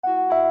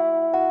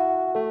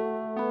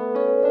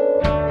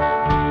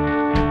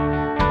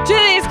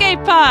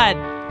pod.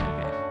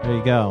 Okay, There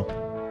you go.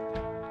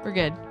 we're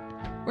good.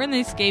 We're in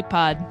the escape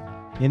pod.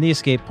 In the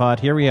escape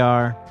pod, here we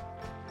are,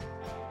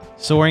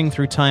 soaring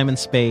through time and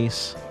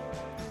space.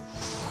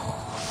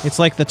 It's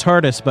like the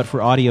TARDIS, but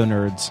for audio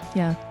nerds.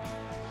 Yeah.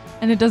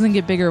 And it doesn't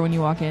get bigger when you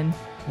walk in.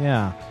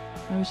 Yeah.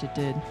 I wish it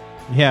did.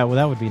 Yeah, well,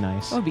 that would be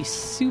nice. That would be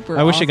super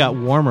I wish it got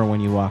awesome. warmer when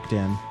you walked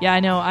in. Yeah,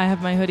 I know. I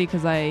have my hoodie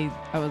because I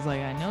was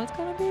like, I know it's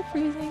going to be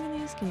freezing in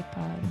the escape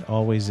pod. It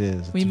always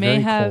is. It's We may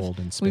very have cold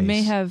in space. We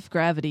may have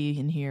gravity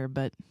in here,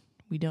 but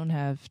we don't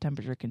have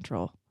temperature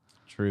control.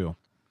 True.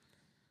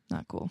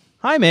 Not cool.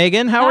 Hi,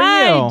 Megan. How are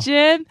Hi, you?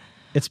 Jen.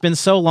 It's been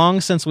so long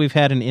since we've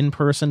had an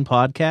in-person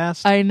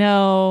podcast. I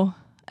know.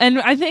 And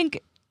I think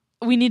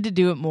we need to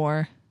do it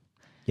more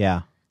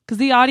Yeah. because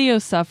the audio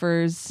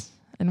suffers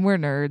and we're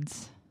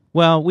nerds.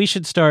 Well, we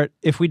should start,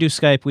 if we do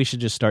Skype, we should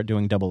just start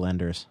doing double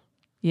enders.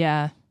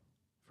 Yeah.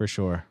 For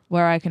sure.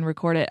 Where I can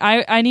record it.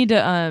 I need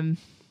to,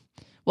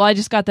 well, I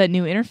just got that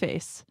new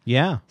interface.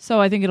 Yeah. So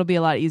I think it'll be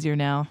a lot easier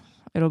now.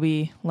 It'll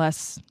be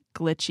less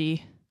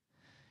glitchy.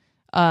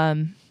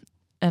 And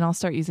I'll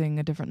start using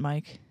a different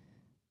mic.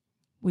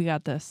 We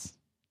got this.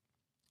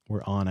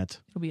 We're on it.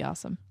 It'll be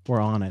awesome. We're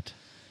on it.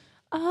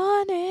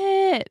 On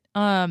it.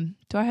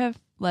 Do I have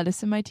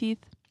lettuce in my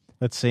teeth?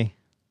 Let's see.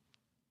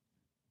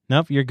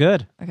 Nope, you're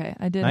good. Okay,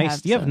 I did Nice.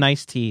 have You have some.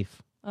 nice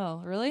teeth. Oh,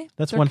 really?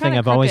 That's They're one thing kinda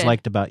I've always crooked.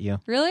 liked about you.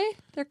 Really?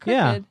 They're crooked.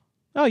 Yeah.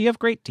 Oh, you have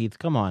great teeth.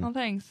 Come on. Oh,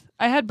 thanks.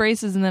 I had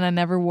braces and then I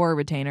never wore a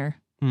retainer.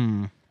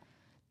 Hmm.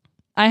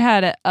 I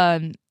had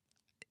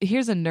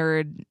here's a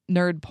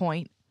nerd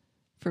point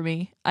for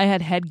me. I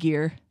had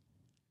headgear.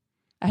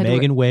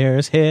 Megan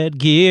wears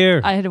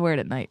headgear. I had to wear it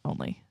at night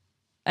only.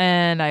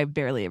 And I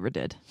barely ever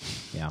did.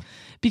 Yeah.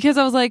 Because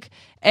I was like,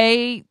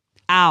 A,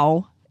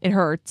 ow, it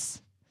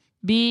hurts.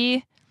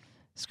 B,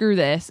 screw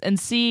this. And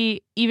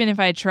C, even if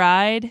I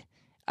tried,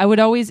 I would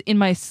always in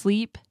my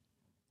sleep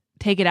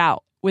take it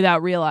out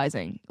without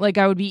realizing. Like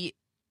I would be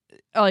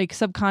like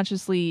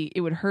subconsciously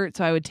it would hurt,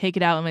 so I would take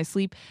it out in my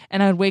sleep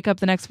and I would wake up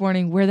the next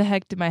morning, where the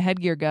heck did my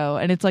headgear go?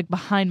 And it's like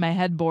behind my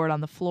headboard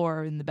on the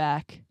floor in the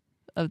back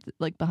of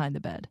like behind the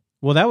bed.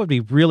 Well, that would be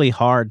really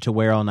hard to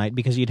wear all night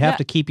because you'd have Yeah.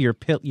 to keep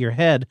your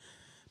head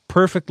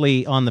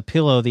perfectly on the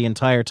pillow the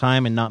entire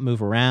time and not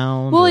move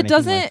around. Well, or it anything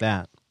doesn't- like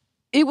that.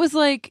 It was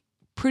like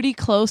pretty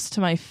close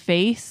to my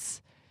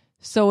face,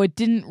 so it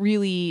didn't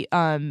really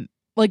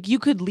like you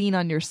could lean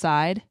on your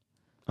side,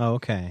 Oh,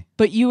 okay.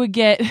 but you would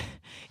get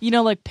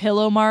like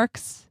pillow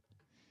marks.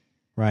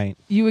 Right.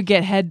 You would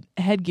get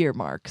headgear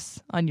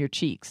marks on your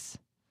cheeks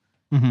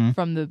Mm-hmm.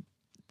 from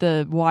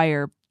the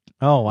wire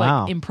Oh,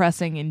 wow. like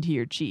impressing into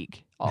your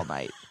cheek all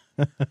night.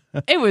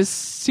 It was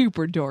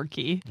super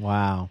dorky.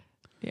 Wow.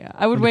 Yeah,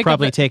 I would It'd wake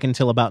probably up. take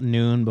until about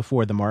noon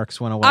before the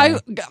marks went away.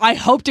 I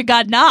hope to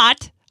God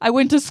not. I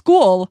went to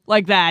school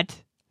like that.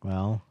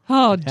 Well,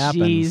 Oh it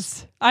happens.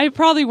 jeez. I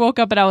probably woke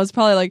up and I was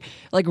probably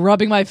like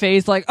rubbing my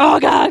face like, oh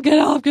God, get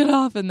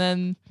off, and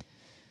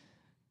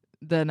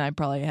then I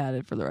probably had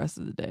it for the rest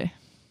of the day.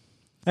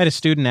 I had a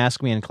student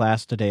ask me in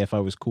class today if I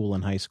was cool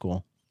in high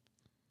school.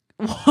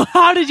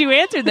 How did you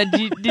answer that?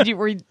 Did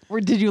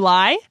you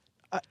lie?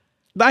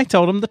 I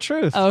told him the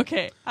truth.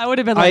 Okay, I would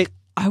have been like,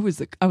 I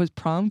was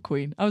prom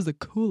queen. I was the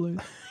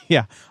coolest.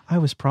 Yeah, I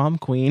was prom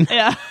queen.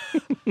 Yeah.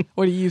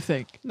 What do you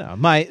think? No,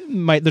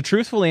 the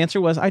truthful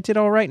answer was I did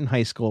all right in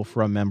high school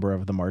for a member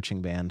of the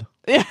marching band.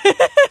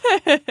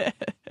 I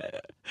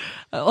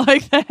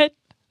like that.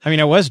 I mean,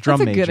 I was drum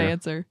That's a major. good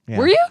answer. Yeah.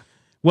 Were you?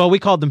 Well, we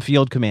called them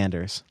field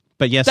commanders,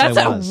 but yes, That's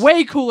I was. a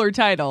way cooler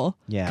title.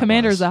 Yeah, it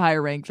Commander's was. a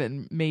higher rank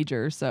than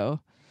major, so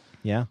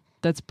Yeah,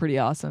 that's pretty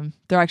awesome.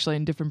 They're actually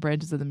in different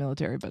branches of the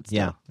military, but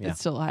still, Yeah. it's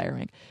still a higher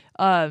rank.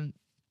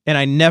 and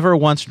I never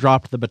once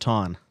dropped the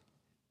baton.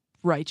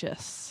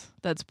 Righteous.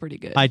 That's pretty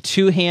good. I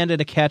two-handed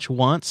a catch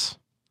once,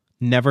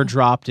 never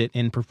dropped it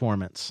in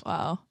performance.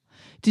 Wow.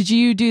 Did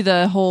you do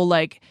the whole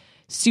like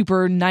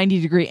super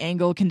 90-degree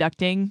angle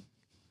conducting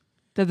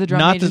that the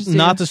drum majors do?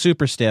 Not the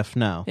super stiff,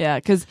 no. Yeah,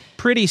 because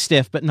Pretty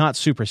stiff, but not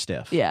super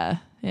stiff. yeah.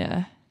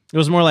 It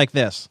was more like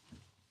this.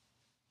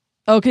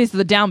 Okay, so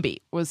the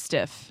downbeat was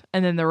stiff,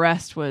 and then the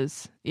rest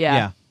was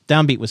Yeah,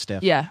 downbeat was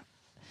stiff. Yeah.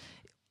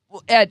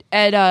 Well, At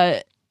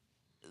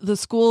the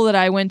school that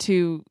I went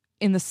to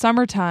in the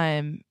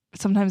summertime,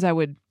 sometimes I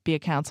would be a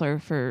counselor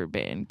for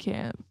band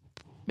camp,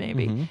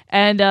 maybe. Mhm.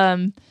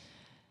 And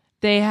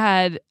they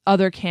had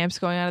other camps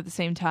going on at the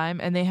same time,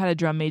 and they had a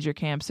drum major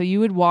camp. So you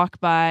would walk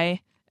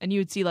by and you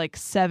would see like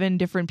 7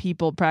 different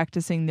people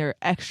practicing their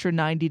extra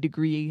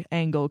 90-degree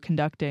angle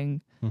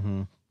conducting.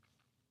 Mm-hmm.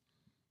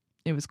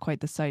 It was quite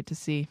the sight to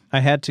see.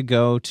 I had to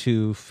go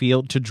to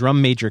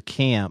drum major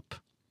camp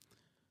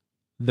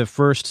the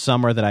first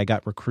summer that I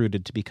got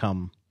recruited to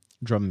become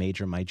drum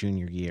major my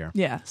junior year.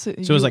 Yeah. So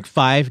it was like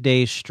 5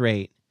 days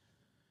straight.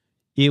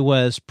 It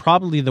was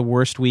probably the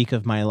worst week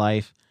of my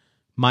life.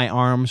 My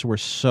arms were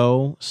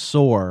so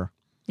sore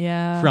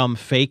from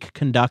fake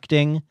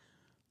conducting,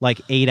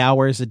 like 8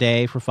 hours a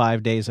day for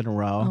 5 days in a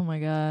row. Oh my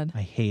God.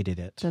 I hated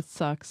it. That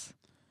sucks.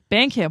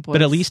 Band camp was.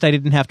 But at least I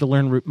didn't have to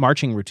learn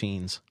marching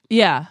routines.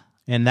 Yeah.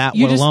 And that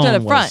you just alone stood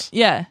up was front.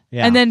 Yeah.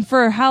 Yeah. And then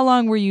for how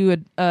long were you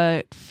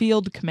a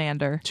field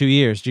commander? 2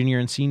 years, junior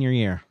and senior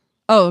year.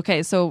 Oh,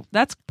 okay. So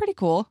that's pretty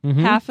cool.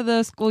 Mhm. Half of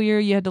the school year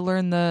you had to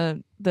learn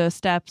the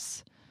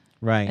steps,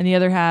 Right. and the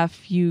other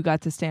half you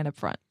got to stand up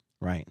front.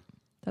 Right.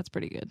 That's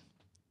pretty good.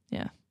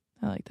 Yeah,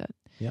 I like that.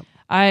 Yep.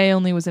 I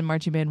only was in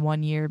marching band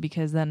 1 year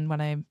because then when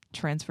I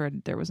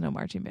transferred, there was no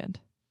marching band.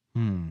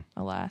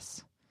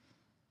 Alas.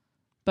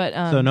 But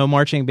so no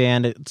marching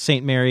band at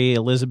St. Mary,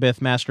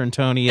 Elizabeth, Master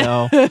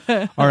Antonio,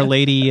 Our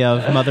Lady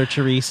of Mother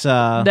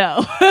Teresa,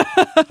 no.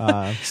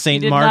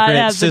 St. did not Margaret,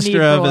 have the need Sister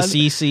for of one.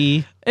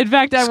 Assisi. In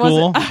fact,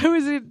 School?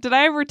 Did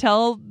I ever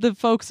tell the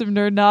folks of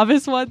Nerd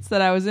Novice once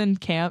that I was in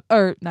camp,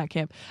 or not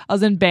camp? I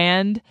was in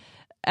band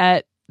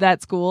at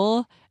that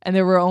school, and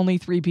there were only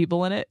 3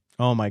 people in it.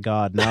 Oh my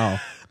God, no.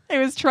 It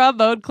was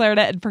trombone,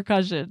 clarinet, and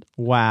percussion.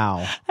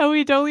 Wow. And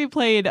we totally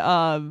played That's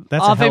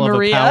Ave a hell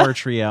Maria. of a power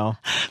trio.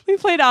 We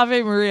played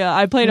Ave Maria.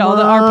 I played all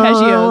the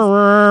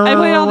arpeggios. I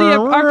played all the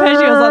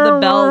arpeggios on the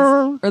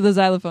bells, or the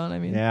xylophone, I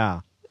mean.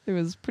 Yeah. It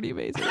was pretty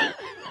amazing.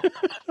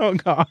 Oh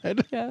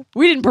God. Yeah.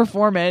 We didn't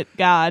perform it,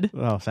 God.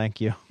 Oh, thank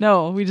you.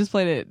 No, we just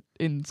played it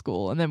in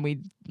school, and then we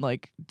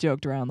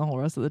joked around the whole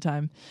rest of the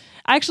time.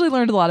 I actually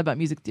learned a lot about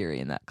music theory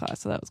in that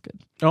class, so that was good.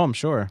 Oh, I'm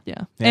sure.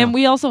 Yeah. And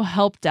we also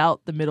helped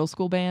out the middle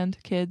school band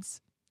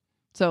kids.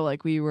 So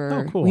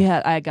cool.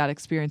 I got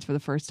experience for the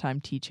first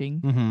time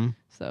teaching. Mm-hmm.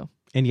 So.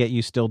 And yet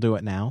you still do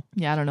it now?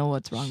 Yeah, I don't know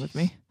what's wrong with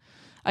me.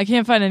 I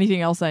can't find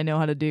anything else I know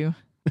how to do.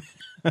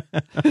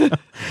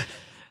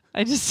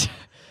 I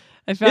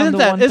found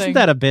one thing. Isn't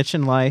that a bitch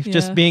in life? Yeah.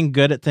 Just being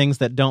good at things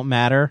that don't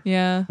matter.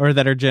 Yeah. Or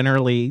that are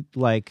generally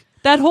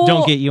that whole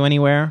don't get you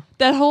anywhere.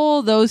 That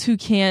whole those who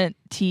can't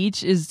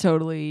teach is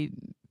totally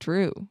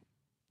true.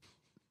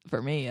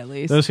 For me, at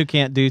least. Those who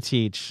can't do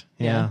teach.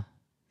 Yeah.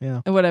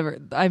 Whatever.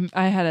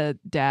 I had a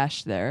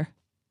dash there.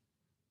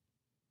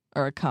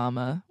 Or a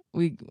comma.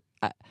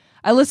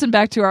 I listened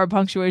back to our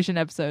punctuation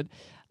episode,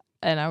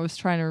 and I was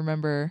trying to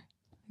remember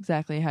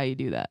exactly how you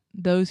do that.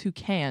 Those who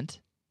can't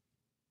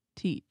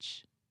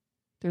teach.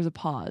 There's a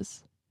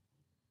pause.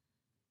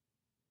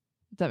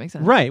 Does that make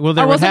sense? Right. Well,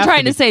 I wasn't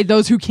trying to say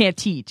those who can't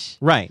teach.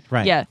 Right.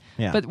 Yeah.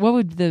 But what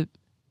would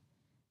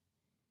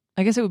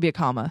I guess it would be a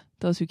comma.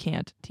 Those who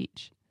can't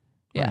teach.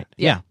 Yeah. Right.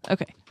 Yeah.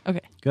 Okay.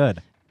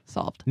 Good.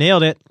 Solved.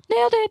 Nailed it.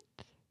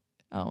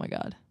 Oh my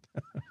God.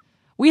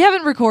 We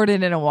haven't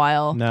recorded in a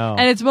while. No.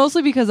 And it's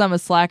mostly because I'm a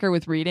slacker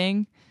with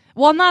reading.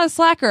 Well, I'm not a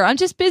slacker. I'm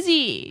just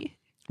busy.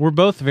 We're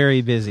both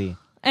very busy.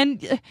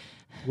 And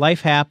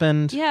life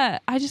happened. Yeah,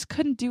 I just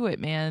couldn't do it,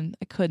 man.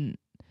 I couldn't.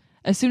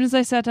 As soon as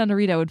I sat down to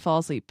read, I would fall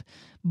asleep.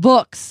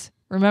 Books.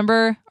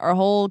 Remember our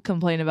whole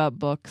complaint about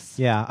books?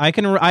 Yeah, I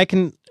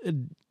can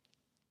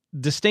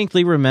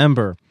distinctly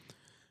remember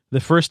the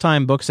first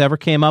time books ever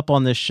came up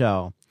on this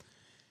show.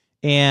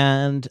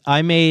 And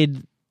I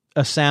made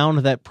a sound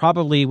that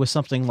probably was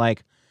something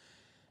like,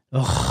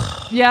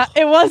 ugh. Yeah,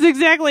 it was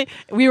exactly.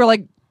 We were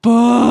like,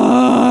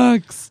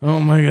 books. Oh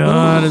my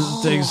God, it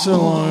takes so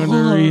long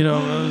to read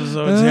them. It's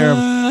so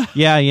terrible.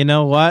 Yeah, you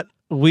know what?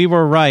 We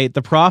were right.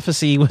 The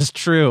prophecy was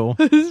true.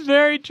 It's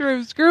very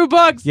true. Screw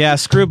books. Yeah,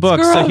 screw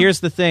books. Screw So them. here's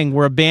the thing.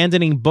 We're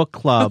abandoning book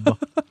club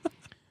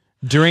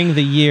during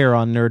the year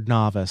on Nerd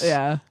Novice.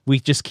 Yeah. We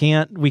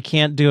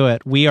can't do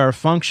it. We are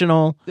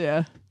functional.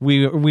 Yeah.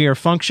 We are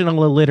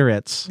functional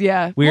illiterates.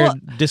 Yeah. We are Well,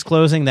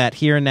 disclosing that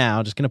here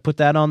now. Just going to put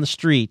that on the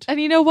street. and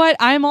you know what?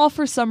 I'm all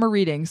for summer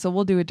reading, so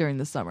we'll do it during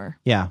the summer.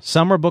 Yeah,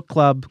 summer book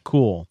club,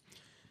 cool.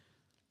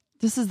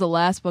 This is the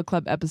last book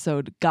club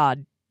episode.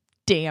 God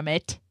damn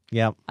it.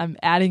 Yep, I'm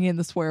adding in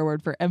the swear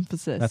word for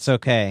emphasis. that's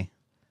okay.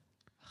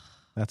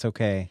 That's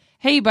okay.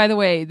 Hey, by the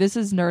way, this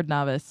is Nerd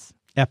Novice.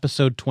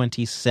 Episode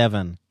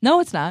 27.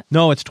 No, it's not.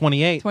 No, it's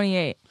 28.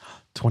 28.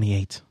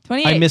 28.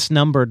 28. I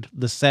misnumbered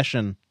the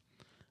session.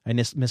 I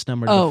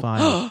misnumbered the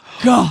file.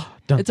 God.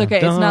 Dun, It's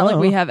okay. dun, It's not like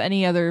we dun. have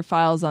any other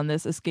files on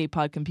this escape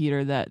pod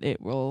computer that it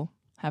will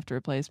have to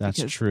replace That's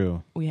because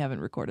true. we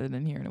haven't recorded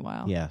in here in a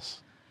while.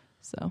 Yes.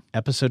 So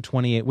Episode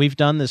 28. We've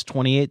done this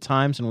 28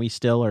 times and we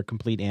still are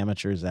complete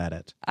amateurs at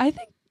it. I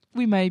think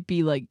we might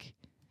be like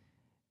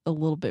a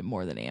little bit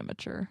more than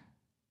amateur.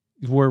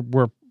 We're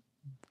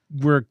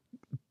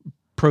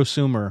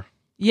prosumer.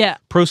 Yeah.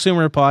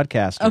 Prosumer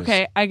podcasters.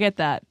 Okay, I get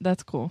that.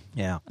 That's cool.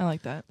 Yeah. I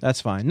like that.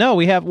 That's fine. No,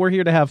 we're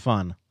here to have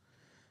fun.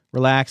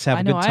 Relax, have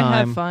I a know good time. I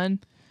have fun.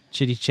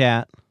 Chitty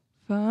chat.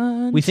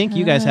 Fun. We think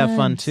you guys have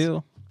fun times.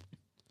 too.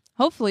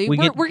 Hopefully. We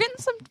We're getting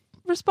some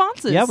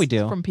responses Yeah, we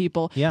do. from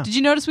people. Yeah. Did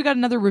you notice we got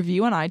another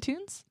review on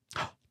iTunes?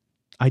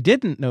 I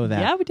didn't know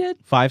that. Yeah, we did.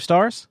 5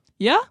 stars?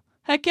 Yeah.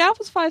 Heck yeah, it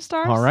was 5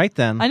 stars. All right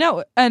then. I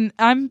know. And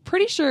I'm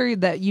pretty sure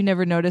that you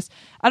never noticed.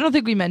 I don't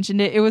think we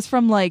mentioned it. It was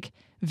from like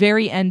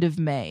very end of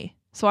May.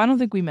 So I don't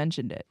think we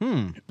mentioned it.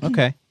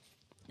 Okay.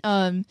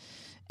 And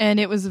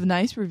it was a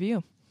nice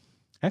review.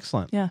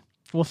 Excellent. Yeah.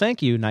 Well,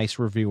 thank you, nice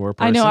reviewer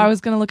person. I know. I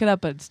was going to look it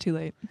up, but it's too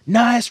late.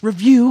 Nice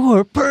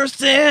reviewer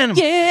person.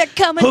 Yeah,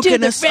 coming to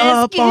Hooking the us rescue.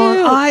 up on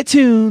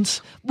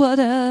iTunes. What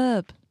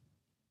up?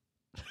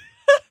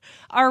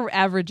 Our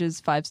average is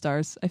 5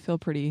 stars. I feel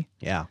pretty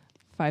Yeah.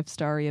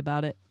 5-starry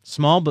about it.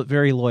 Small but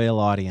very loyal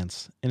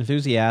audience.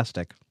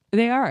 Enthusiastic.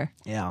 They are.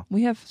 Yeah.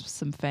 We have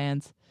some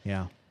fans.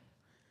 Yeah.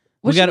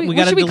 We got to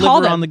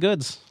deliver on the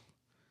goods.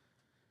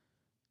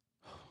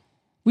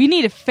 We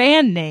need a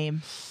fan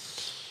name.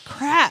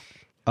 Crap.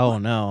 Oh,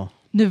 no.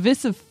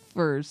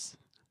 Nivisifers.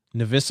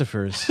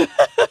 Nivisifers.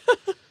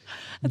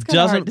 That's kind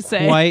of hard to say.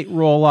 Doesn't quite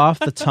roll off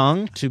the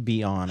tongue, to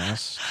be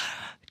honest.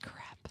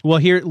 Crap. Well,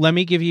 here, let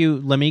me give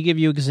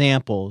you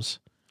examples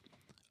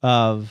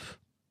of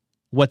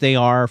what they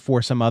are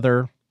for some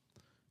other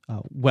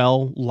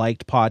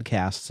well-liked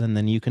podcasts, and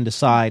then you can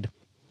decide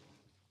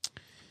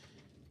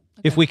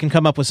if we can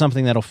come up with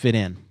something that'll fit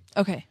in.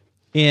 Okay.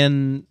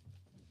 In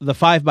the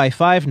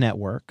 5x5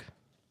 network,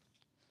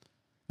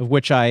 of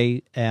which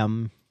I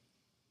am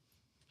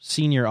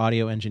senior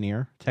audio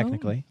engineer,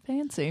 technically. Oh,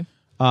 fancy.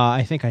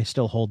 I think I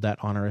still hold that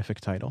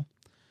honorific title.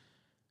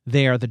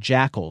 They are the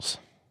Jackals.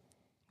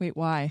 Wait,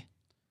 why?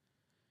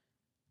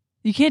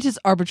 You can't just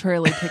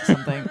arbitrarily pick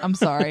something. I'm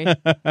sorry.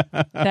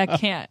 That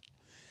can't.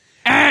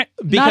 Not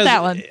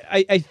that one.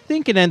 I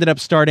think it ended up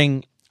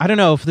starting, I don't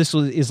know if this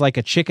is like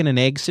a chicken and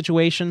egg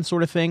situation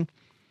sort of thing,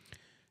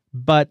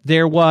 but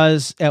there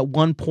was at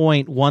one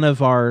point one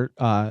of our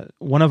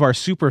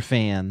super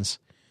fans,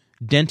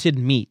 Dented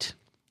Meat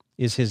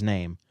is his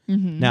name.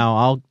 Mm-hmm. Now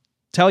I'll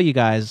tell you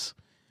guys,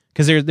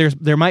 because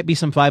there might be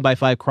some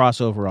 5x5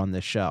 crossover on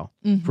this show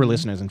for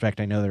listeners. In fact,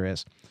 I know there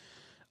is.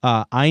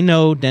 I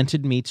know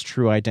Dented Meat's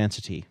true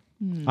identity.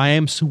 I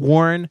am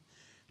sworn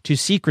to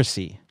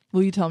secrecy.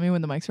 Will you tell me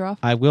when the mics are off?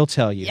 I will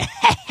tell you.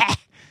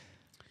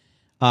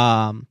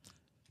 But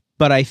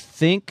I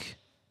think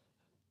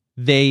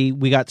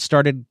we got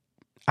started.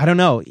 I don't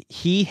know.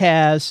 He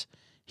has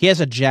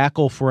a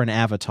jackal for an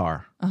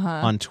avatar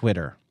on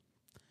Twitter.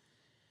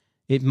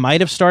 It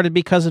might have started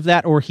because of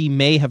that, or he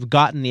may have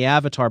gotten the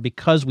avatar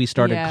because we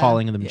started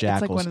calling them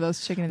jackals. It's like one of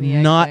those chicken and the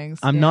egg things.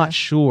 I'm not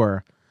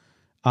sure.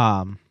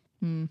 But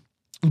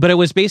it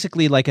was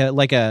basically like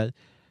a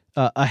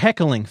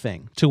heckling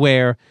thing, to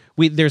where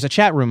there's a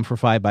chat room for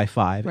 5x5,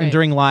 right. and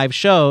during live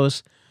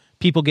shows,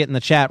 people get in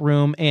the chat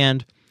room,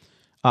 and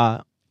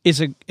it's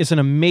an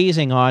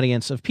amazing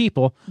audience of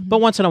people. But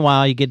once in a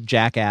while, you get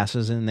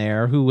jackasses in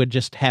there who would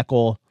just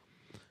heckle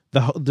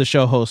the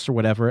show host or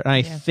whatever. And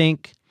I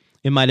think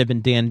it might have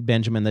been Dan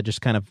Benjamin that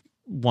just kind of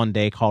one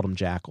day called them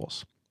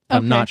jackals.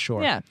 I'm not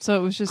sure. Yeah, so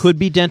it was just could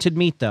be Dented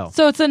Meat though.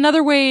 So it's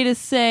another way to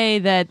say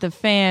that the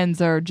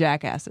fans are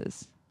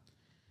jackasses.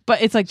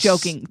 But it's like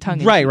joking, tongue in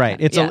cheek. Right.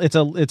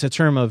 It's a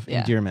term of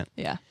endearment.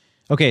 Yeah.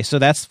 Okay, so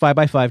that's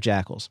 5x5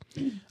 jackals.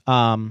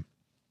 On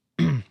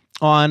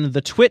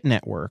the Twit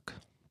network,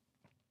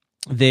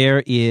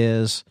 there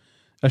is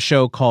a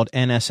show called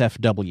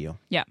NSFW.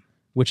 Yeah.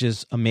 Which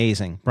is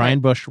amazing.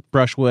 Brian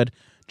Brushwood,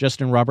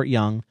 Justin Robert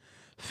Young.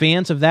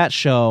 Fans of that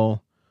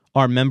show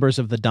are members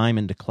of the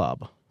Diamond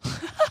Club.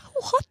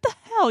 What the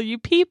hell, you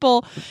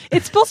people?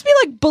 It's supposed to be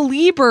like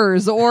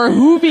Beliebers or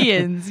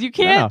Whovians. You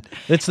can't. No,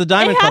 it's the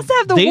Diamond Club. It has to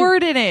have the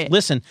word in it.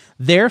 Listen,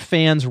 their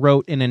fans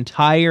wrote an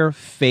entire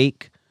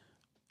fake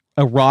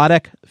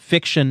erotic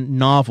fiction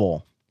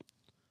novel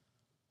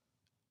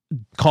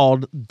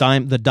called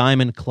The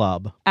Diamond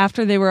Club.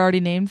 After they were already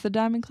named the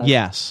Diamond Club?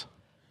 Yes.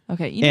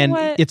 Okay, you know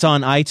what? It's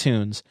on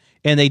iTunes,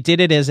 and they did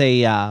it as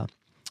a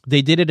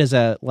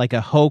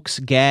hoax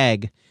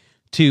gag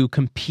to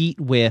compete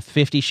with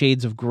 50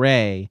 Shades of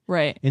Grey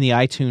in the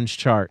iTunes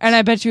charts. And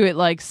I bet you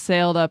it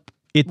sailed up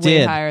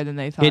way higher than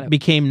they thought. It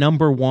became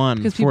number one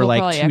for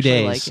 2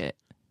 days. Like it.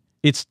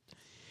 It's,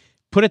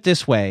 put it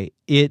this way,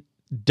 it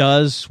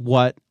does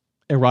what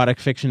erotic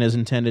fiction is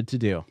intended to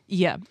do.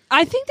 Yeah.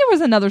 I think there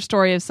was another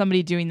story of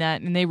somebody doing that,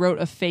 and they wrote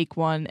a fake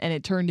one, and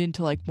it turned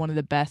into one of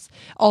the best.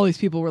 All these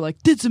people were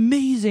like, "That's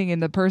amazing,"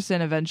 and the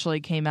person eventually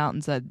came out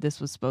and said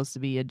this was supposed to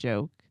be a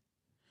joke.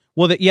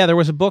 Well, there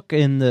was a book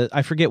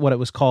I forget what it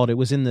was called. It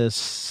was in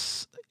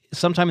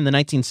sometime in the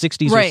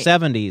 1960s or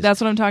 70s. That's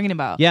what I'm talking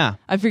about. Yeah.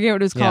 I forget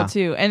what it was called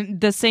too. And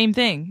the same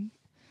thing.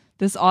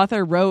 This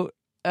author wrote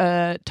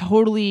a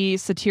totally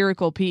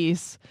satirical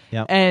piece,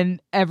 and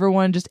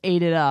everyone just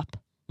ate it up.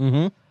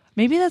 Mm-hmm.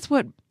 Maybe that's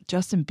what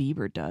Justin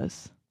Bieber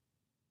does.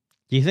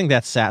 Do you think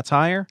that's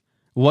satire?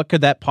 What could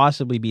that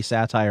possibly be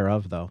satire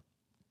of, though?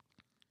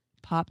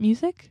 Pop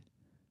music?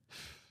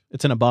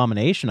 It's an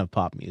abomination of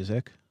pop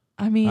music.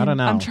 I mean, I don't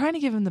know. I'm trying to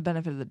give him the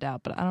benefit of the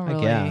doubt, but I don't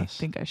really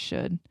think I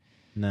should.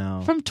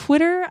 No. From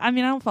Twitter, I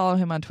mean, I don't follow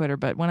him on Twitter,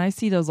 but when I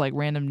see those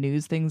random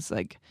news things,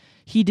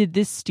 he did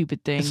this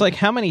stupid thing. It's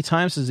how many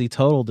times has he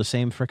totaled the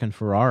same frickin'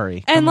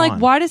 Ferrari? And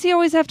why does he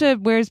always have to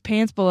wear his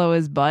pants below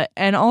his butt?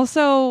 And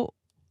also,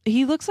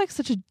 he looks like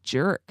such a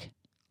jerk.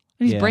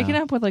 And he's breaking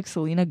up with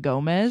Selena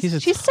Gomez.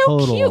 She's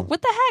so cute.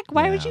 What the heck?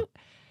 Why would you?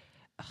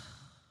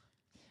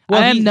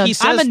 Well,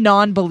 I'm a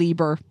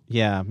non-believer.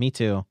 Yeah, me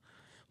too.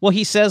 Well,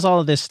 he says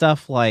all of this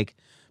stuff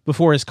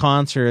before his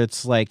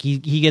concerts,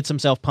 he gets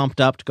himself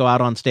pumped up to go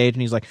out on stage,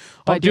 and he's like,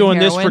 "I'm doing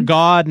this for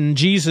God and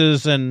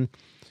Jesus, and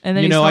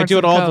then I do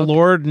it all the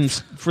Lord and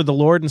for the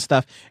Lord and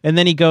stuff." And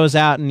then he goes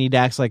out and he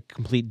acts like a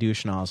complete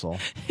douche nozzle.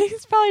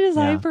 He's probably just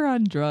hyper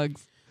on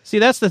drugs. See,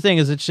 that's the thing,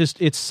 is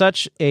it's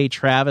such a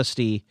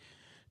travesty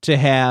to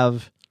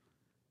have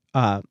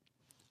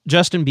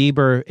Justin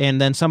Bieber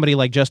and then somebody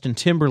like Justin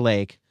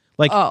Timberlake,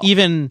 like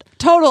even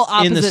total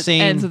opposite in the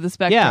same ends of the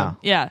spectrum.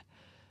 Yeah.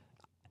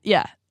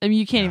 I mean,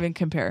 you can't even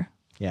compare.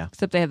 Yeah.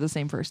 Except they have the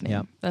same first name.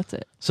 Yeah. That's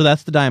it. So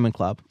that's the Diamond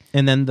Club.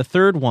 And then the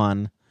third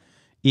one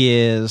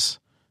is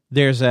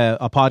there's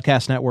a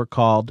podcast network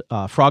called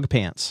Frog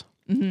Pants.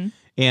 Mm-hmm.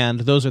 And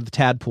those are the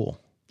Tadpool.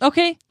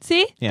 Okay.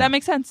 See? Yeah. That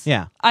makes sense.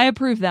 Yeah. I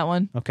approve that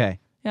one. Okay.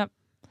 Yep.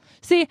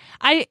 See,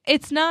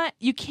 it's not,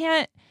 you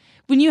can't,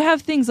 when you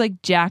have things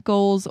like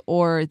Jackals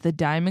or the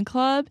Diamond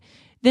Club,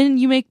 then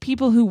you make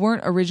people who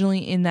weren't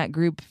originally in that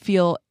group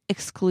feel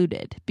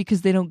excluded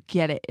because they don't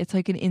get it. It's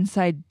like an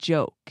inside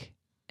joke.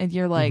 And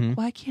you're like,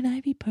 why can't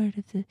I be part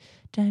of the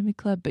Diamond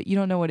Club? But you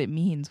don't know what it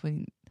means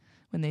when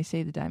they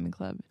say the Diamond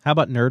Club. How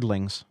about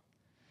Nerdlings?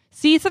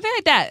 See, something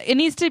like that. It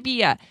needs to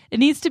be, it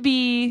needs to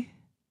be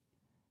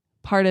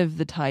part of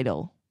the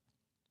title.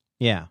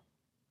 Yeah.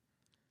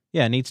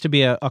 Yeah, it needs to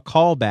be a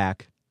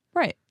callback.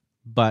 Right.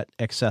 But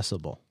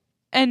accessible.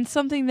 And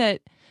something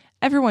that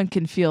everyone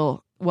can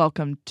feel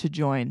welcome to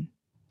join.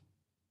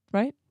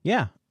 Right?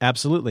 Yeah,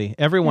 absolutely.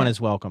 Everyone is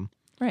welcome.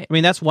 Right. I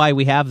mean, that's why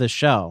we have this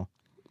show.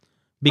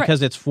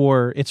 Because it's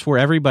for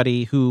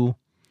everybody who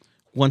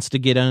wants to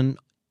get in,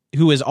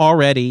 who is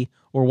already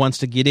or wants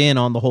to get in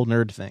on the whole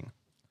nerd thing.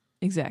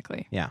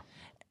 Exactly. Yeah.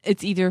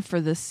 It's either for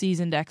the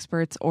seasoned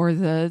experts or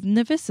the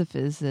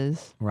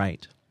novices.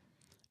 Right.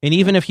 And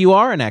even if you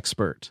are an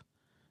expert,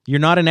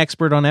 you're not an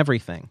expert on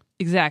everything.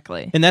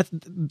 Exactly. And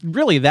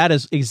that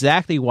is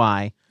exactly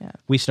why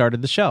we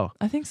started the show.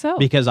 I think so.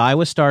 Because I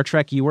was Star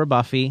Trek, you were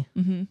Buffy.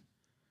 Mm-hmm.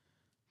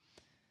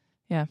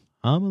 Yeah.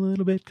 I'm a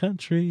little bit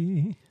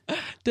country. I'm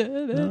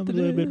a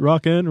little bit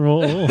rock and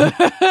roll.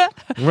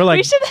 We're like,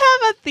 we should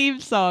have a theme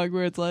song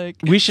where it's like,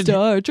 we should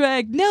Star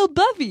Trek, no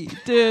Buffy.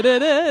 We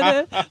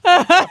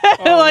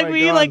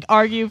like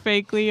argue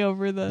fakely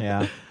over the.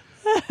 Yeah.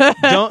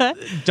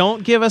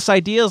 Don't give us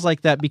ideas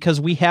like that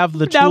because we have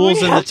the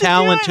tools and the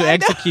talent to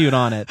execute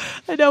on it.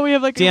 I know we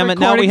have like damn a it,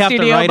 now we have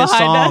to write a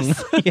song.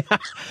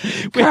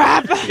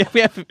 Crap.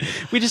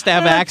 We just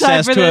have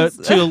access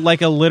to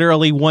like a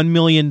literally $1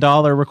 million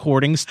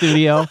recording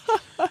studio.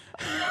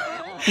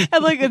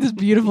 And like this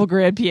beautiful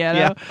grand piano.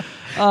 Yeah.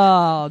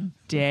 Oh,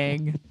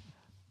 dang.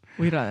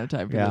 We don't have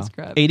time for this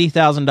crap.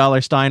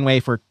 $80,000 Steinway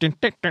for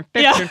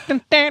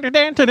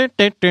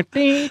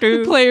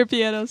player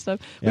piano stuff.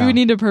 Yeah. We would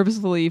need to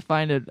purposefully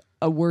find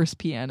a worse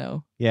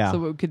piano. Yeah.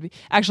 So it could be.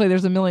 Actually,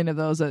 there's a million of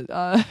those at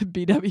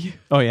BW.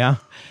 Oh yeah.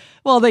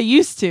 Well, they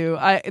used to.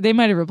 They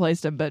might have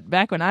replaced them, but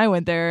back when I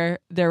went there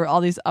were all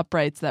these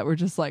uprights that were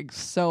just like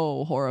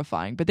so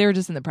horrifying. But they were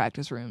just in the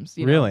practice rooms.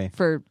 Really?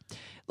 For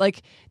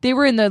like they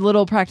were in the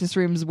little practice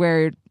rooms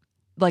where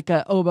like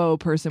a oboe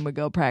person would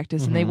go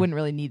practice, and they wouldn't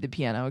really need the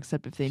piano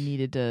except if they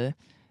needed to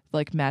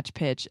like match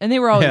pitch. And they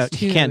were always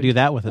tuned. You can't do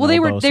that with an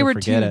oboe. They were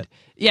tuned. It.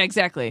 Yeah,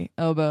 exactly.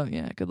 Oboe.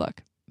 Yeah, good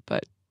luck.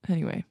 But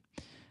anyway,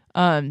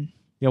 yeah.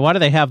 Why do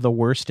they have the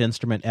worst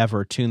instrument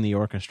ever tune the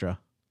orchestra?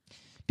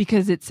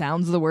 Because it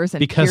sounds the worst, and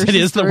because it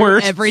is the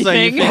worst.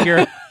 Everything. So you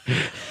figure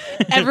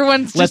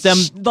everyone's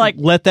just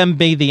let them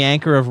be the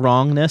anchor of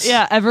wrongness.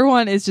 Yeah,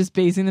 everyone is just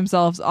basing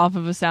themselves off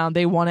of a sound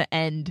they want to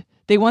end.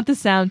 They want the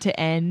sound to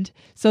end,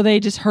 so they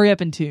just hurry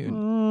up and tune.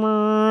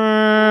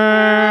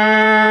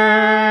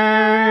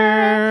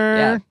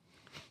 Yeah.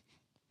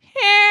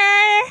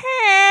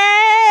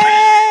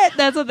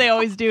 That's what they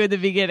always do in the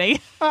beginning.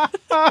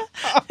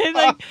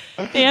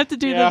 They have to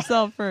do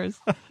themselves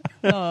first.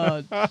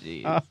 Oh,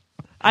 jeez.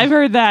 I've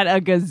heard that a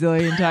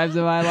gazillion times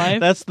in my life.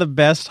 That's the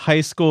best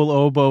high school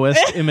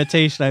oboist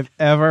imitation I've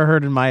ever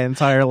heard in my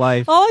entire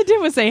life. All I did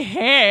was say,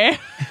 hey.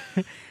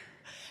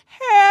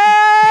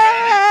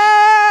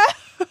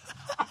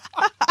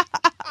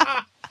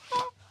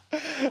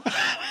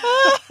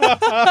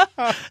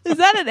 Is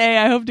that an A?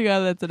 I hope to God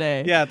that's an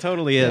A. Yeah, it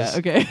totally is. Yeah,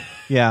 okay.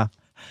 Yeah.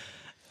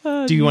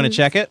 Do you want to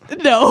check it?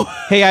 No.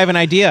 Hey, I have an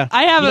idea.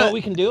 I have you know what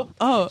we can do?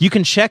 Oh. You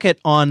can check it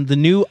on the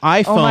new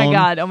iPhone.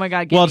 Oh my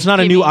god. It's not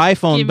a new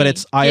iPhone, but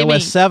it's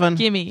iOS 7.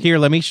 Gimme. Here,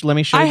 let me show you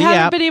the app. I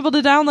haven't been able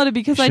to download it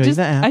because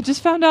I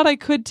just found out I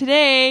could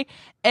today,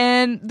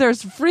 and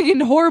there's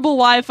freaking horrible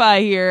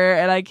Wi-Fi here,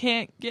 and I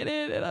can't get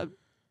it, and I'm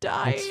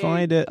dying. Let's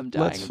find it. I'm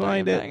dying. Let's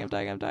find it.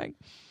 I'm dying.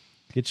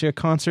 Get you a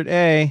concert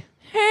A.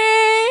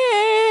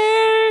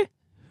 Hey.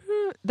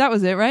 That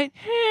was it, right?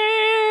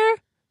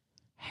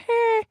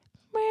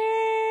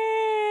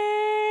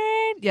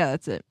 Yeah,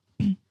 that's it.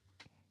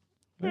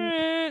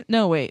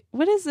 No, wait.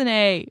 What is an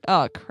A?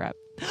 Oh, crap.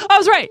 I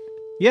was right.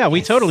 Yeah,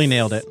 we totally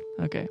nailed it.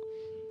 Okay.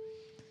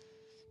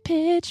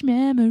 Pitch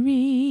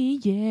memory,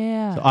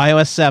 yeah. So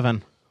iOS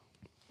 7.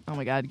 Oh,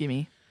 my God,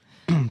 gimme.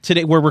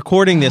 Today, we're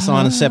recording this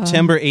on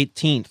September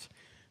 18th,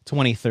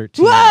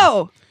 2013.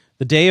 Whoa!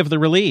 The day of the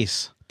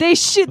release. They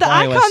shoot the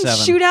icons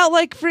 7. shoot out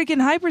like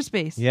freaking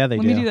hyperspace. Yeah, they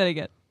do. Let me do that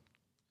again.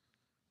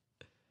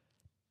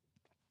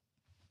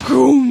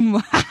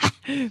 Boom!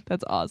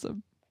 That's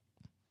awesome.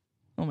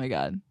 Oh my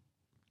god.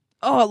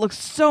 Oh, it looks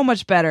so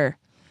much better.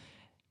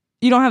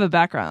 You don't have a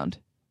background.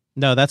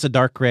 No, that's a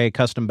dark gray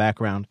custom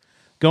background.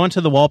 Go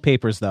into the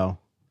wallpapers, though.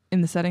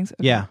 In the settings?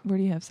 Okay. Yeah. Where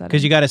do you have settings?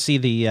 Because you got to see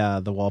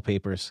the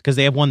wallpapers. Because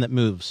they have one that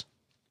moves.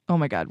 Oh,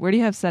 my God. Where do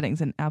you have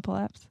settings? In Apple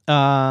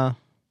apps?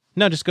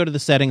 No, just go to the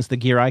settings, the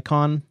gear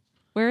icon.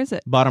 Where is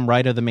it? Bottom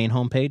right of the main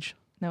homepage.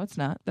 No, it's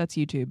not. That's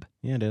YouTube.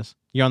 Yeah, it is.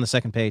 You're on the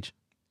second page.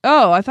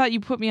 Oh, I thought you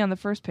put me on the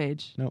first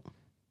page. Nope.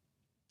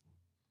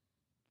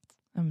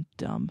 I'm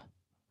dumb.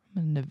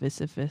 I'm a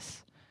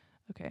Noviciphus.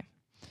 Okay.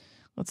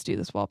 Let's do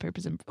this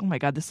wallpapers. Oh my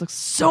God, this looks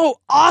so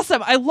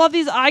awesome. I love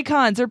these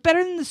icons. They're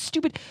better than the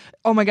stupid.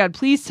 Oh my God,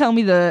 please tell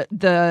me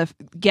the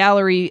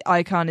gallery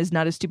icon is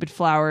not a stupid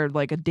flower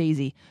like a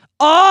daisy.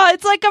 Oh,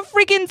 it's like a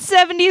freaking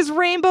 70s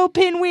rainbow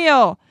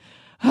pinwheel.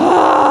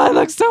 Oh, it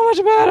looks so much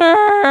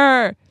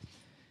better.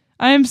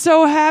 I am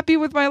so happy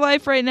with my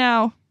life right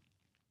now.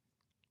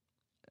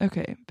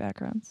 Okay,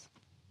 backgrounds.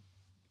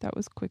 That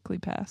was quickly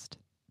passed.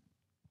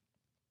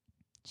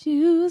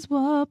 Choose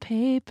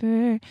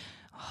wallpaper.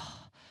 Oh.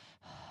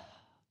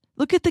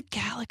 Look at the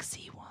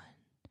galaxy one.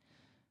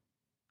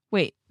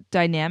 Wait,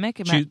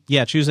 dynamic?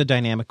 Choose a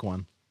dynamic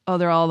one. Oh,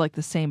 they're all like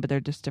the same, but they're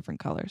just different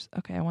colors.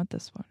 Okay, I want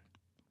this one.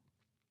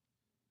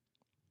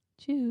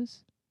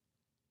 Choose.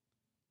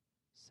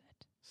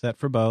 Set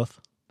for both.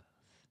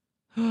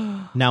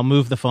 Now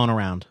move the phone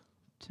around.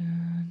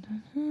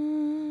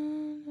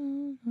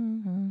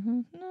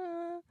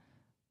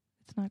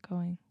 It's not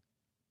going.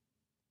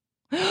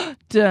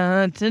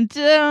 Dun, dun,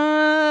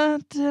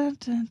 dun, dun,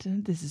 dun,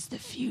 dun. This is the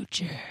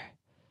future.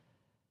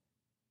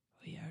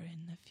 We are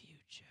in the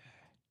future.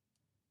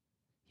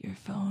 Your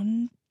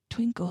phone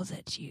twinkles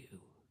at you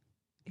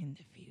in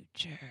the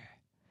future.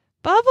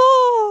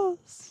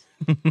 Bubbles!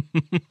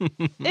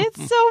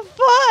 It's so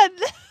fun!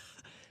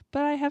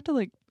 But I have to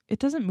it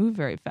doesn't move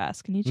very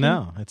fast. Can you change?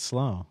 No, it's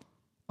slow.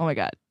 Oh my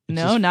God. It's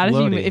No, not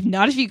floaty.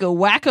 if you go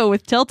wacko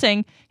with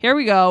tilting. Here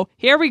we go.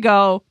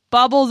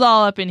 Bubbles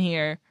all up in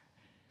here.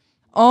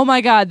 Oh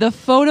my God. The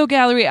photo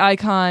gallery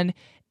icon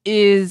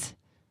is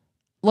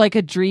like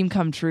a dream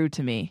come true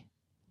to me.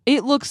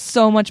 It looks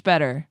so much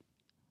better.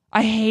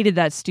 I hated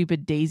that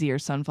stupid daisy or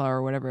sunflower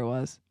or whatever it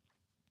was.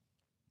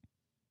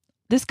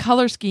 This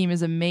color scheme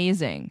is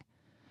amazing.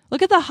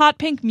 Look at the hot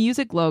pink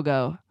music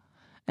logo.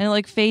 And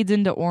it fades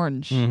into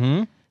orange.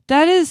 Mm-hmm.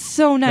 That is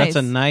so nice.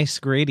 That's a nice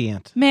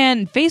gradient.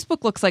 Man,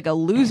 Facebook looks like a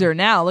loser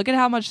now. Look at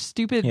how much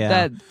stupid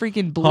that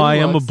freaking blue Hi,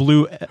 I'm a looks.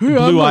 blue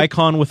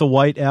icon with a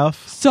white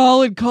F.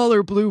 Solid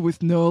color blue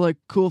with no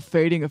cool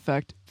fading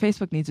effect.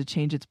 Facebook needs to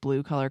change its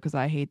blue color because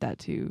I hate that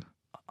too.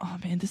 Oh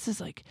man, this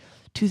is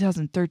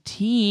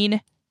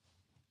 2013.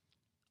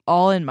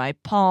 All in my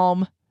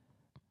palm.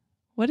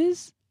 What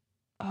is...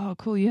 Oh,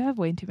 cool. You have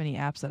way too many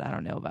apps that I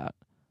don't know about.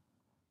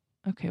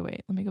 Okay,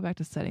 wait. Let me go back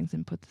to settings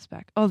and put this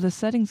back. Oh, the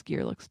settings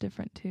gear looks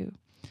different too.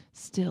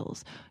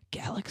 Stills,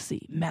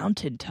 galaxy,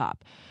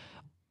 mountaintop,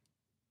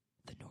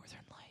 the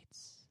northern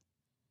lights,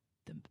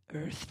 the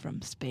Earth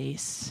from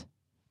space.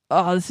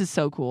 Oh, this is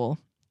so cool.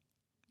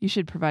 You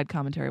should provide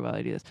commentary while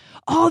I do this.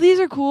 Oh, these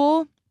are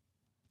cool.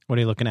 What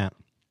are you looking at?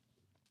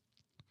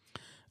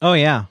 Oh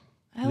yeah,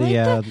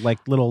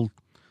 little.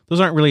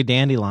 Those aren't really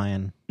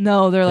dandelion.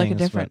 No, they're like a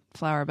things, different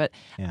flower, but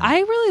yeah.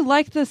 I really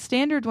like the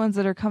standard ones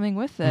that are coming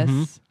with this.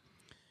 Mm-hmm.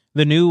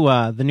 The new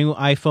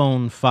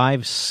iPhone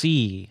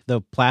 5C,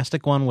 the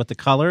plastic one with the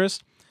colors,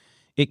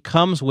 it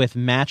comes with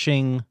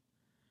a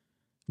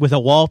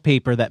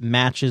wallpaper that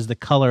matches the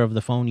color of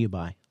the phone you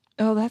buy.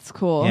 Oh, that's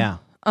cool. Yeah.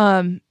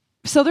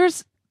 So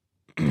there's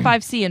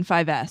 5C and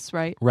 5S,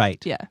 right?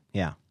 Right. Yeah.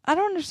 Yeah. I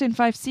don't understand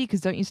 5C because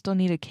don't you still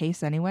need a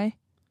case anyway?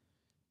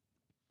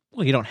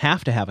 Well, you don't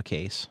have to have a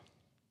case.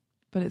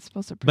 But it's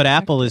supposed to protect. But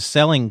Apple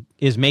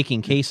is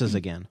making cases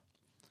again.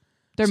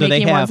 They're So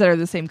making they ones have- that are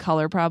the same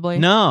color, probably.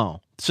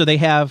 No. So they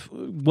have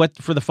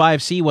for the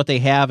 5C, what they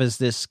have is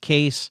this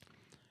case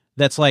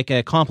that's like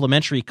a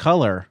complementary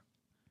color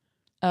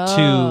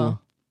Oh.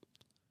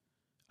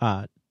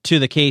 to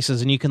the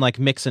cases, and you can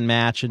mix and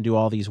match and do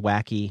all these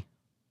wacky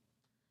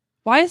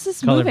Why is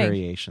this color moving?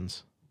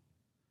 variations.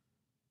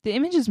 The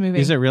image is moving.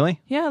 Is it really?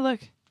 Yeah,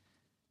 look.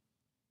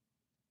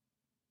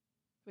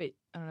 Wait,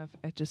 I don't know if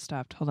I just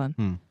stopped. Hold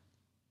on.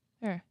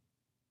 There.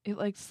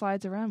 It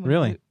slides around.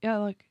 Really? Yeah,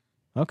 look.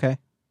 Okay.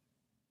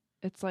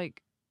 It's I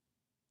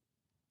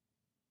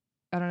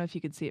don't know if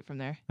you could see it from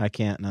there. I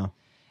can't, no.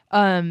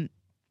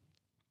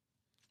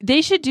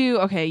 They should do...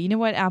 Okay, you know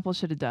what Apple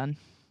should have done?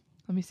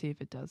 Let me see if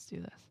it does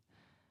do this.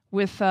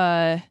 With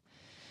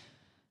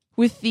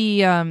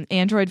the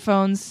Android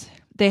phones,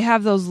 they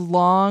have those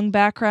long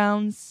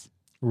backgrounds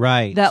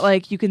Right.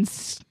 that you can...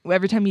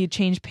 Every time you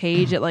change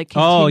page, it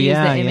continues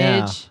the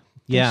image.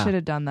 Yeah. They should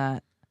have done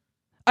that.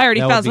 I already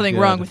That would found be something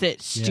good. wrong with it.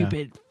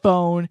 Stupid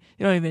phone.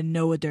 They don't even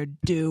know what they're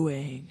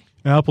doing.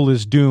 Apple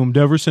is doomed.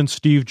 Ever since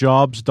Steve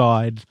Jobs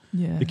died,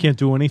 Yeah. they can't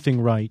do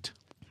anything right.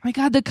 My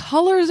God, the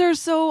colors are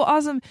so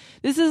awesome.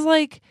 This is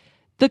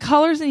the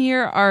colors in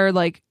here are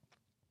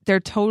they're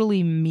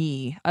totally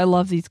me. I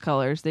love these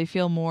colors. They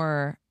feel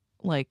more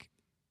like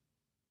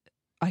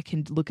I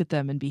can look at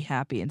them and be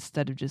happy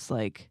instead of just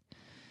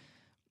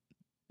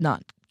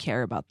not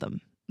care about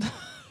them.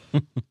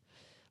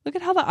 Look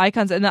at how the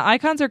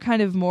icons are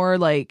kind of more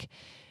like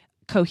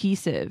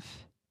cohesive.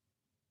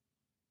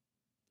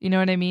 You know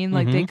what I mean?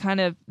 Like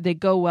they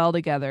go well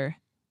together.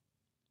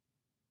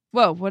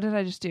 Whoa, what did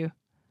I just do?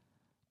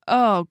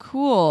 Oh,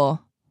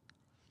 cool.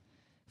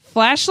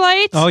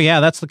 Flashlight? Oh, yeah,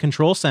 that's the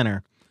control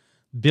center.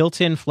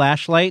 Built-in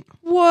flashlight.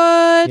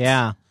 What?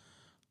 Yeah.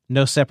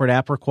 No separate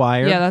app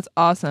required. Yeah, that's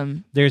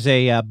awesome. There's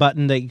a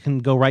button that you can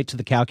go right to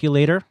the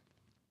calculator.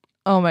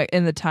 Oh my!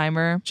 In the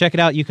timer. Check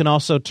it out. You can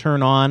also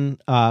turn on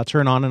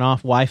and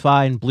off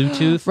Wi-Fi and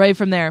Bluetooth. Right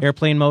from there.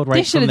 Airplane mode right from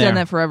there. They should have done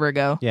that forever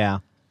ago. Yeah.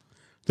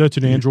 That's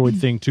an Android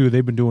thing, too.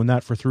 They've been doing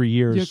that for 3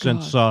 years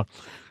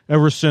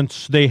ever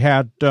since they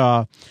had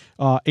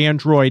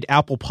Android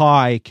Apple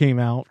Pie came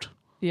out.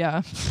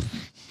 Yeah.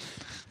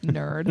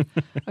 Nerd.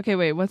 Okay,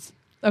 wait.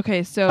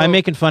 Okay, so I'm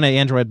making fun of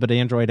Android, but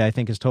Android I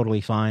think is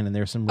totally fine, and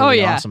there's some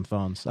really awesome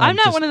phones. I'm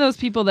not one of those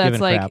people that's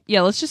like, crap.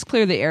 Yeah, let's just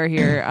clear the air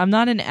here. I'm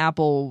not an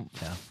Apple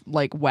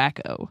like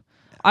wacko.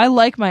 I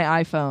like my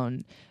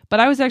iPhone,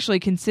 but I was actually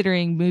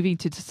considering moving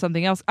to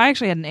something else. I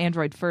actually had an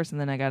Android first, and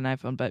then I got an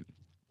iPhone, but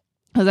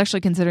I was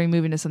actually considering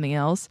moving to something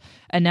else.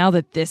 And now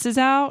that this is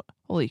out,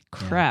 holy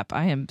crap,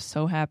 I am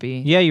so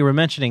happy. Yeah, you were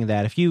mentioning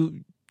that. If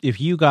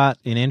you got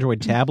an Android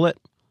tablet,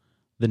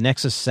 the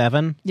Nexus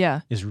 7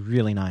 is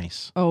really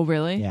nice. Oh,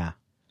 really? Yeah.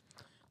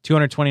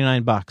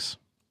 $229.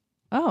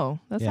 Oh,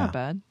 that's not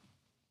bad.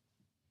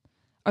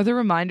 Are the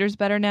reminders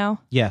better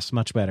now? Yes,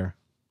 much better.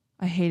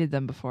 I hated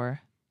them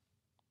before.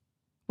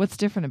 What's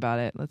different about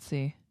it? Let's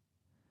see.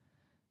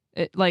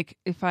 It like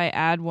if I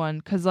add one,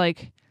 because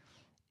like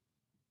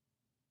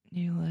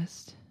new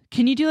list.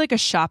 Can you do like a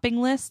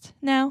shopping list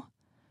now?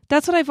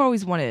 That's what I've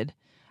always wanted.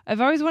 I've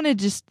always wanted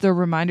just the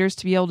reminders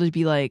to be able to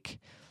be like,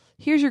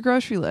 here's your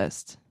grocery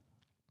list.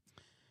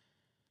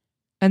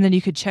 And then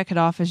you could check it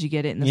off as you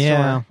get it in the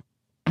store.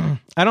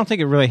 I don't think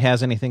it really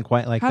has anything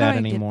quite like that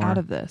anymore. How do I get out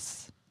of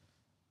this?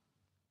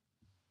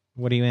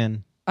 What are you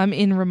in? I'm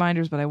in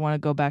reminders, but I want to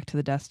go back to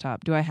the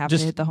desktop. Do I have to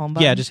hit the home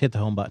button? Yeah, just hit the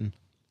home button.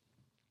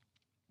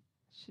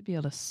 Should be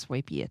able to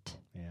swipe it.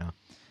 Yeah.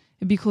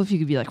 It'd be cool if you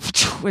could be like,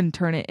 and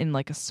turn it in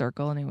like a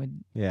circle and it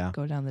would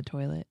go down the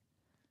toilet.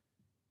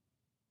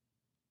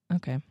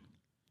 Okay.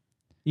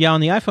 Yeah,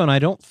 on the iPhone, I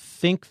don't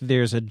think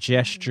there's a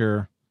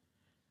gesture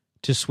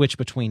to switch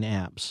between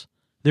apps.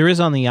 There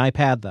is on the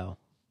iPad, though.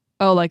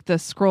 Oh, like the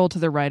scroll to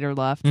the right or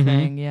left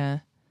thing, yeah.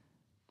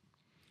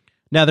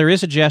 Now, there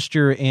is a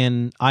gesture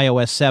in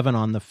iOS 7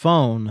 on the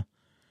phone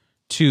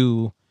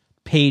to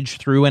page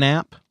through an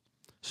app.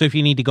 So if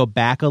you need to go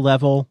back a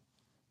level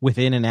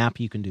within an app,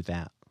 you can do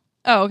that.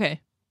 Oh, okay.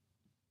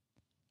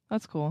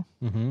 That's cool.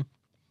 Mm-hmm.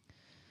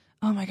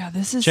 Oh, my God,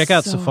 this is Check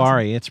out so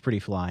Safari. awesome. It's pretty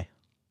fly.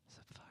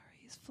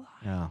 Safari's fly.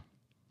 Yeah.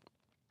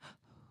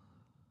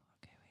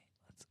 Okay,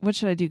 wait. What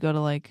should I do? Go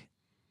to, like,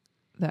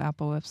 the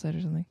Apple website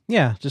or something?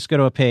 Yeah, just go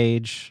to a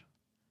page.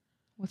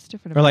 What's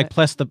different about it? Or, like, it?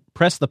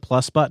 press the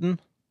plus button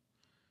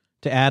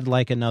to add,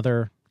 like,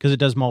 another... Because it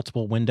does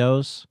multiple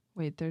windows.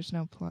 Wait, there's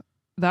no plus...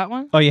 That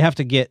one? Oh, you have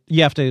to go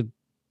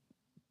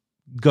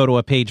to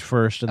a page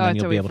first, and then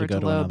you'll be able to go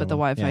to load, another but the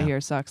one. Wi-Fi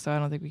here sucks, so I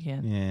don't think we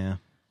can. Yeah.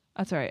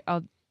 That's all right.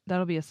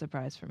 That'll be a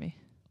surprise for me.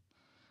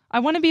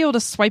 I want to be able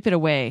to swipe it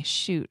away.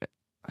 Shoot.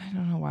 I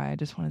don't know why. I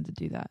just wanted to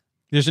do that.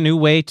 There's a new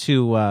way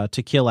to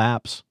kill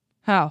apps.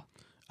 How?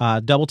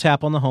 Double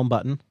tap on the home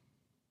button,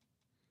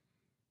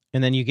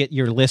 and then you get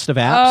your list of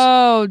apps.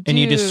 Oh, dude. And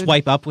you just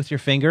swipe up with your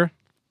finger.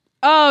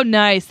 Oh,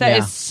 nice. That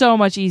is so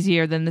much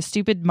easier than the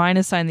stupid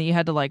minus sign that you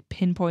had to like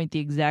pinpoint the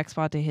exact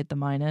spot to hit the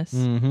minus.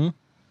 Mm-hmm.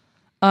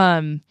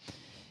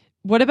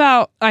 What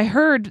about, I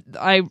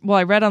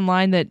read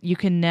online that you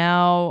can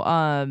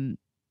now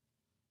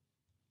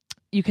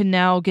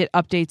get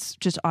updates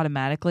just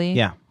automatically.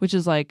 Yeah. Which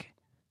is like,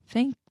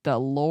 thank the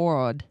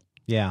Lord.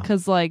 Yeah.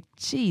 Because like,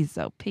 geez,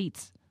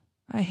 Pete's.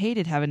 I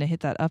hated having to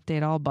hit that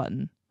update all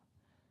button.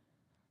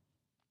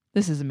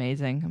 This is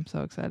amazing. I'm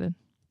so excited.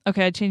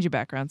 Okay, I changed your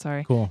background.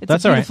 Sorry. Cool. It's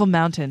That's a beautiful all right.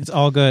 mountain. It's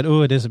all good.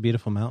 Ooh, it is a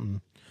beautiful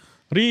mountain.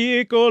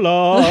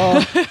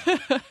 Ricola.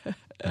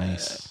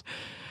 Nice.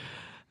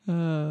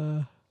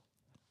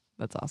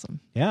 That's awesome.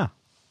 Yeah.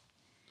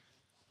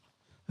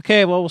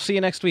 Okay, well, we'll see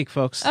you next week,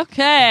 folks.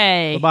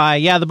 Okay. Bye-bye.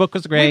 Yeah, the book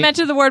was great. We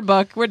mentioned the word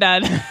book. We're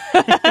done.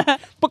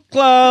 Book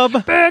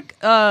club. Book.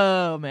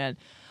 Oh, man.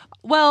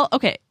 Well,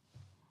 okay.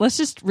 Let's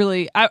just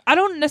really... I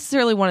don't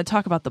necessarily want to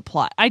talk about the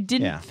plot. I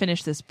didn't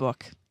finish this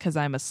book because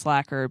I'm a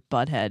slacker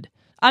butthead.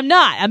 I'm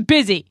not. I'm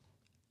busy.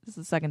 This is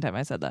the second time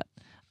I said that.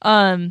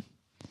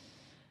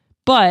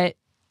 But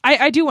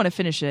I do want to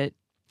finish it.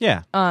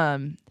 Yeah.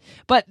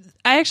 But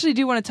I actually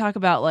do want to talk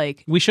about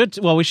like... We should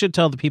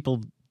tell the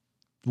people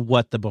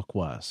what the book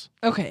was.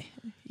 Okay.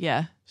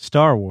 Yeah.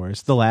 Star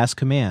Wars: The Last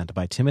Command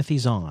by Timothy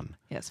Zahn.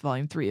 Yes,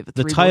 volume 3 of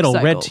the title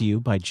read to you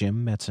by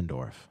Jim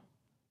Metzendorf.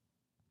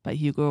 By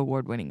Hugo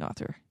Award-winning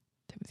author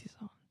Timothy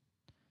Zahn.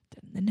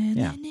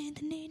 Yeah.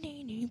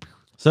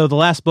 So the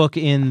last book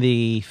in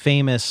the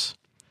famous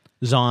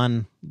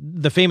Thrawn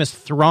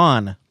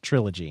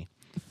trilogy.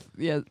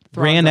 Yeah,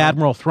 Grand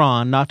Admiral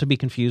Thrawn, not to be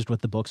confused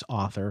with the book's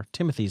author,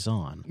 Timothy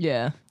Zahn.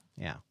 Yeah.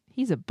 Yeah.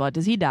 He's a butt.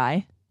 Does he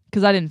die?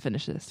 because I didn't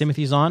finish this.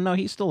 Timothy Zahn? No,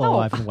 he's still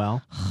alive and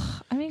well.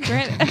 I mean,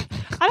 granted,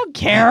 I don't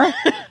care.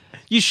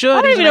 You should.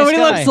 I don't even know what he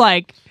looks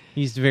like.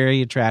 He's a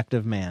very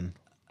attractive man.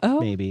 Oh,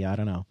 maybe, I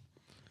don't know.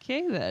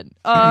 Okay then.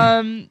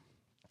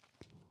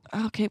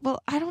 Okay.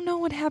 Well, I don't know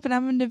what happened.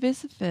 I'm in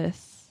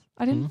Divisiphus.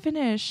 I didn't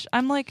finish.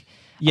 I'm like,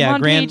 yeah.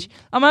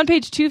 I'm on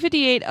page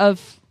 258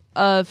 of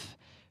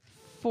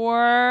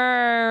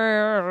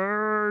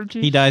 4.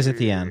 He dies at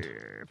the end.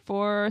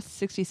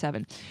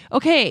 467.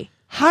 Okay.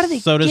 How do they?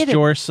 So does get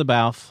George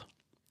Sabaoth.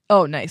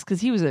 Oh, nice,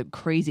 because he was a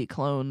crazy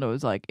clone that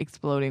was like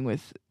exploding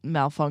with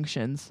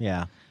malfunctions.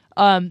 Yeah.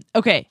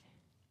 Okay.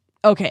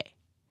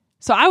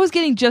 So I was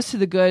getting just to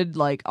the good,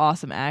 like,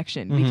 awesome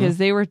action because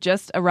they were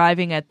just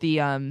arriving at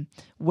the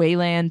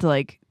Wayland,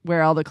 like,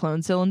 where all the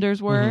clone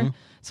cylinders were.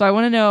 So I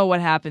want to know what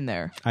happened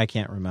there. I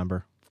can't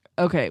remember.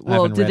 Okay.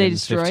 Well, did they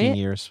destroy 15 it?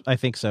 years. I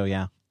think so,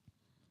 yeah.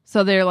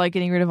 So they're, like,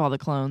 getting rid of all the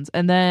clones.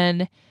 And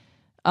then,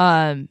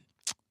 how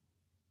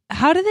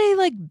do they,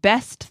 like,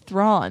 best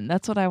Thrawn?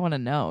 That's what I want to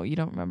know. You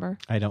don't remember?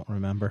 I don't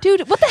remember.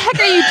 Dude, what the heck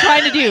are you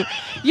trying to do?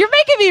 You're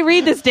making me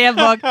read this damn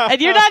book,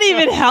 and you're not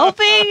even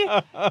helping?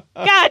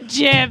 God,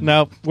 Jim.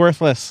 Nope,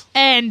 worthless.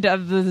 End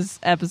of this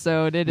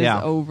episode. It is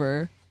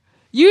over.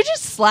 You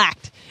just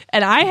slacked,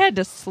 and I had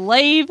to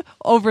slave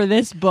over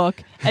this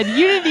book, and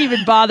you didn't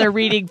even bother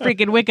reading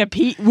freaking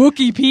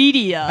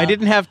Wikipedia. I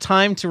didn't have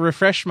time to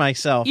refresh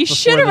myself. You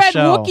should have read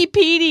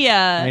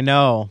Wikipedia. I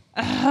know.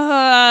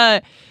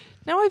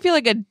 Now I feel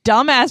like a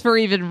dumbass for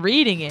even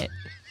reading it.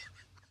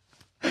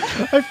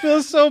 I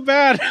feel so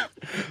bad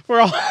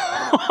for all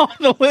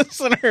the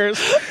listeners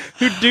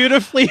who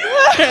dutifully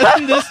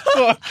read this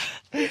book.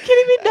 Are you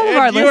kidding me? None of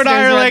our listeners you and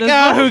I are like,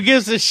 book. who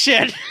gives a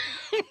shit?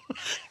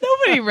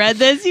 Nobody read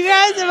this, you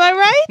guys. Am I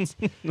right?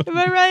 Am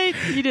I right?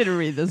 You didn't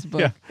read this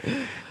book.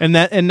 Yeah.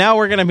 And now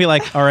we're gonna be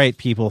like, all right,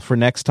 people, for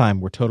next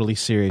time, we're totally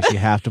serious. You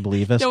have to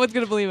believe us. No one's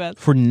gonna believe us.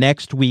 For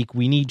next week,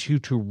 we need you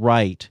to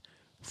write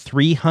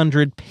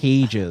 300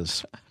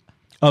 pages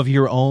of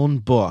your own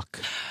book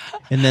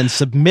and then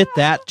submit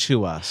that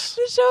to us.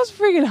 This show's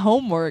freaking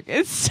homework.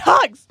 It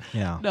sucks.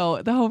 Yeah.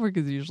 No, the homework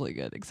is usually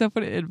good, except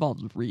when it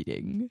involves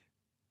reading.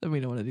 Then we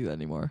don't want to do that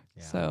anymore.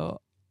 Yeah.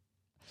 So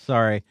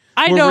sorry.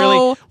 I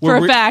know for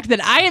a fact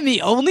that I am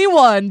the only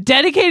one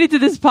dedicated to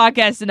this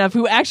podcast enough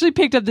who actually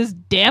picked up this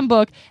damn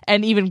book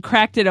and even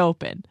cracked it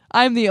open.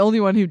 I'm the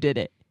only one who did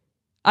it.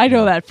 I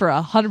know that for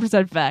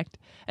 100% fact.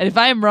 And if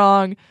I am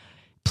wrong,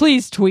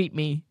 please tweet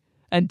me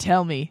and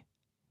tell me.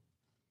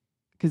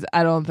 Because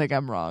I don't think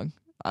I'm wrong.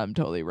 I'm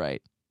totally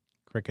right.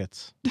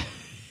 Crickets.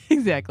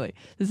 Exactly.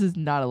 This is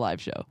not a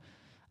live show.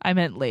 I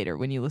meant later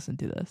when you listen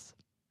to this.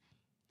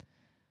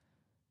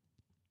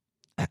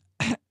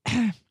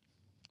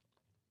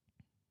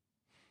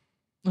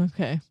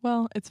 Okay.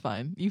 Well, it's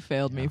fine. You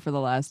failed me for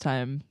the last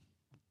time.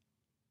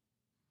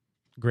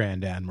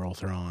 Grand Admiral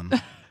Thrawn.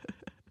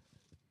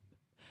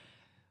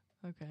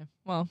 Okay.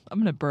 Well, I'm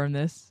going to burn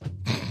this.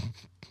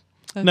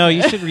 Okay. No,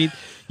 you should read.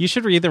 You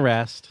should read the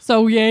rest.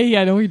 So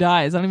I know he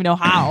dies. I don't even know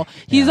how.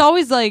 He's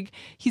always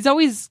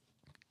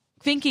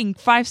thinking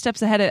 5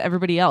 steps ahead of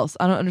everybody else.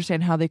 I don't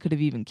understand how they could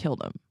have even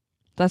killed him.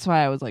 That's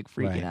why I was like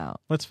freaking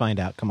out. Let's find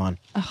out. Come on.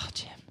 Oh,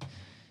 Jim.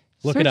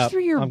 Look Search it up.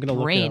 through your I'm gonna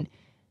brain. look it up.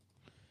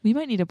 We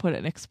might need to put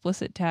an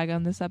explicit tag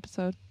on this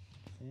episode.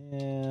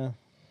 Yeah.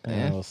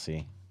 We'll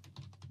see.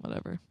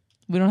 Whatever.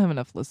 We don't have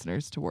enough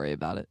listeners to worry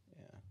about it.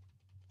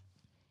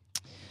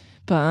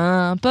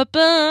 Bum, bum,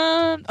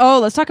 bum. Oh,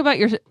 let's talk about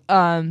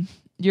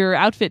your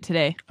outfit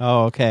today.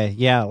 Oh, okay.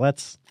 Yeah,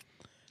 let's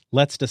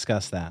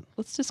discuss that.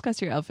 Let's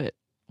discuss your outfit.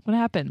 What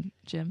happened,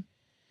 Jim?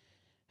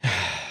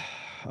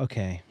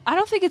 Okay. I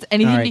don't think it's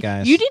anything. All right,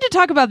 guys. You need to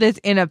talk about this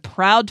in a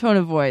proud tone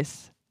of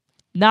voice,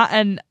 not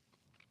an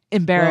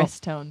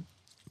embarrassed tone.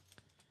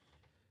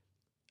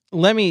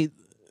 Let me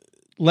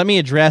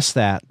address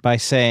that by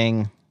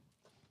saying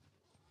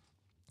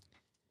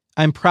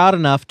I'm proud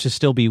enough to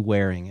still be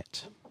wearing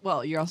it.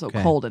 Well, you're also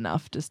cold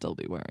enough to still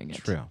be wearing it.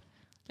 True.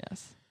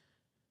 Yes.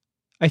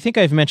 I think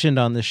I've mentioned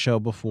on this show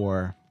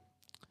before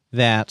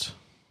that...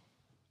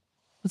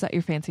 Was that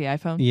your fancy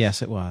iPhone?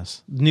 Yes, it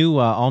was.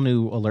 All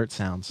new alert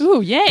sounds.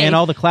 Ooh, yay. And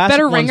all the classic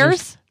better ones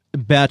ringers?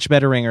 Much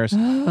better ringers.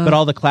 But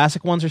all the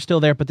classic ones are still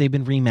there, but they've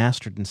been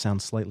remastered and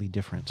sound slightly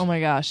different. Oh my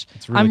gosh.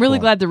 It's really I'm really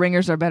cool. glad the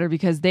ringers are better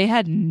because they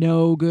had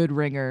no good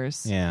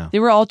ringers. Yeah. They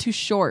were all too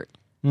short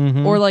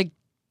Mm-hmm. or like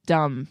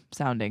dumb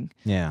sounding.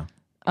 Yeah.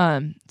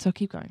 So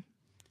keep going.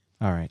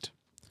 All right.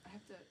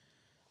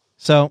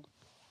 So,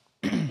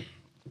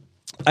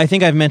 I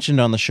think I've mentioned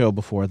on the show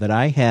before that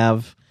I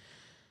have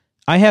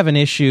an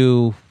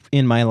issue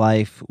in my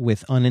life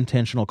with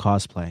unintentional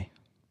cosplay.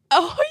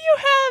 Oh, you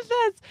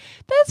have?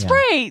 That's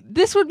right.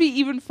 This would be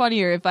even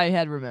funnier if I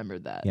had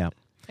remembered that. Yeah.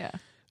 Yeah.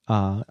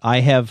 I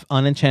have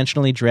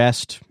unintentionally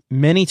dressed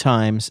many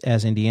times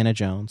as Indiana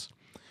Jones.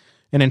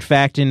 And in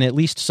fact, in at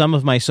least some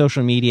of my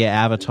social media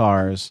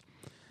avatars,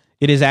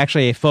 it is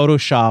actually a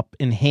Photoshop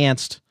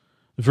enhanced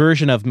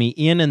version of me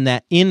in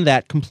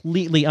that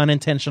completely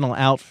unintentional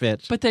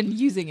outfit, but then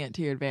using it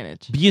to your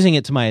advantage. using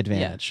it to my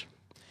advantage.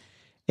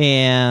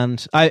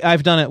 And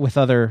I've done it with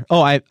other.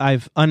 Oh,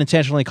 I've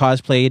unintentionally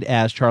cosplayed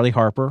as Charlie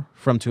Harper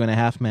from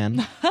 2.5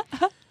 Men.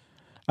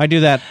 I do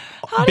that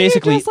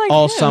basically like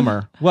all him?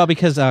 summer. Well,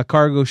 because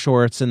cargo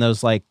shorts and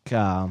those like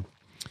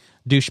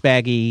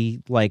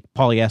douchebaggy like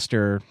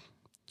polyester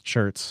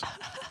shirts,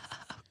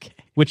 okay.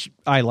 which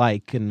I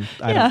like and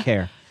I don't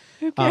care.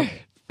 Who cares?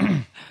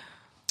 And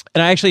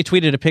I actually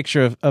tweeted a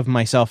picture of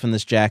myself in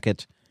this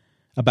jacket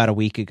about a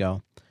week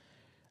ago.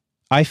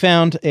 I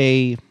found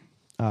a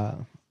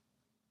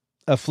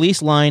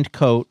fleece-lined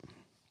coat.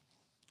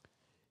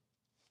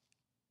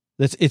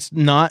 It's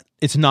not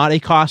a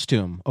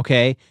costume,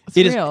 okay? It's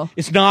real.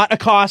 It's not a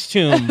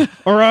costume,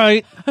 all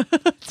right?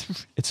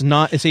 It's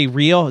not. It's a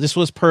real. This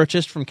was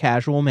purchased from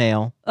Casual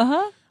Mail,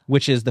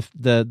 which is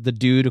the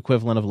dude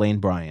equivalent of Lane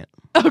Bryant.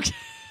 Okay.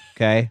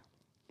 Okay.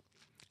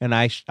 And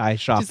I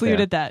shopped. Just leave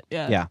it at that.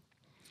 Yeah. Yeah.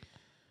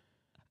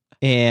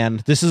 And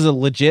this is a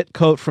legit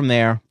coat from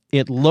there.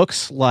 It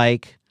looks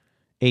like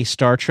a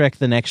Star Trek: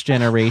 The Next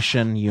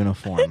Generation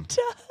uniform. It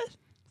does.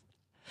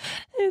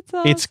 It's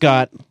awesome. It's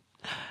got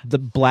the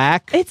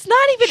black. It's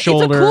not even.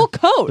 Shoulder, it's a cool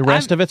coat. The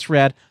rest of it's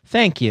red.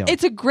 Thank you.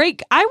 It's a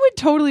great. I would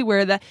totally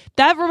wear that.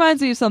 That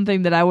reminds me of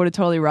something that I would have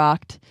totally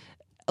rocked.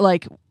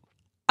 Like,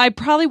 I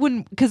probably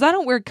wouldn't, because I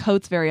don't wear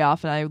coats very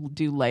often. I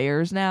do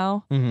layers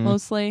now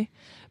mostly,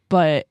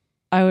 but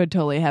I would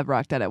totally have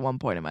rocked that at one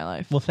point in my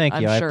life. Well, thank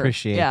you. I'm I sure.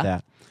 appreciate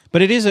that.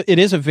 But it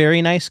is a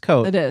very nice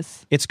coat. It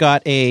is. It's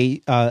got a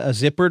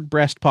zippered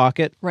breast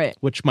pocket, right,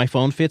 which my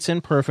phone fits in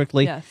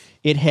perfectly. Yes.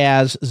 It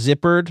has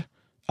zippered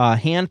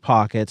hand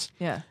pockets.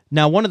 Yeah.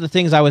 Now, one of the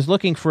things I was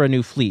looking for a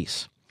new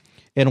fleece,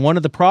 and one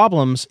of the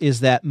problems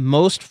is that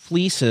most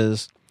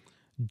fleeces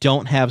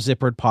don't have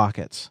zippered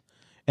pockets,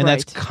 and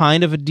that's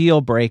kind of a deal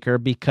breaker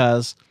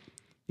because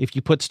if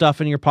you put stuff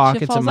in your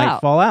pockets, it might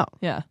fall out.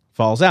 Yeah,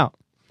 falls out.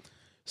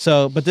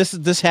 So, but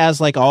this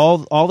has like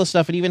all the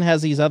stuff. It even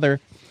has these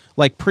other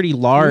like pretty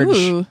large.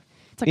 Ooh.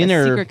 It's like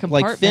inner, a secret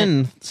compartment. like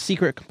thin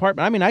secret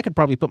compartment. I mean, I could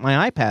probably put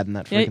my iPad in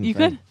that freaking thing. You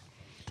could.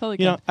 Totally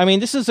could. You know, I mean,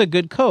 this is a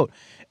good coat.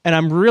 And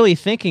I'm really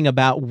thinking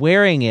about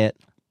wearing it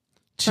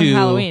For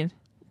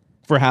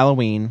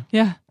Halloween.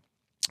 Yeah.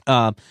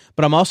 But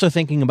I'm also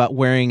thinking about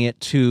wearing it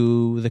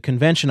to the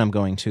convention I'm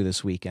going to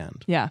this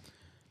weekend. Yeah.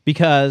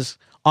 Because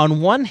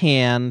on one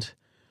hand,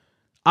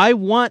 I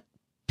want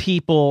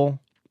people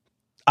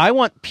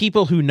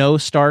who know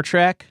Star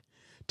Trek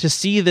to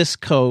see this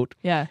coat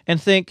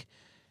and think,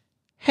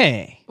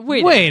 hey,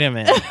 wait a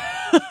minute.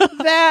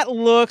 That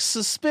looks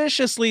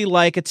suspiciously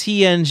like a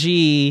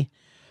TNG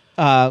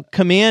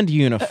command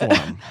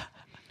uniform.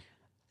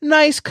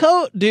 Nice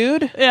coat,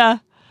 dude. Yeah.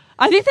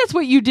 I think that's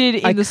what you did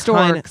in the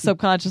store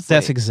subconsciously.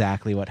 That's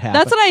exactly what happened.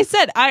 That's what I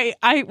said.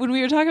 I when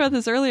we were talking about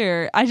this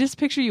earlier, I just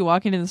picture you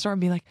walking in the store and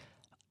being like,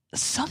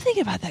 something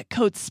about that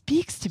coat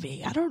speaks to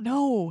me. I don't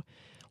know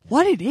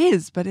what it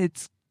is, but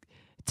it's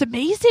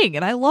amazing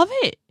and I love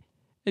it.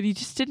 And you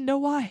just didn't know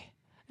why.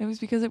 It was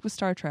because it was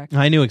Star Trek.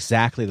 I knew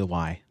exactly the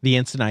why. The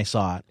instant I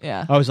saw it.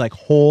 Yeah. I was like,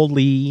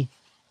 holy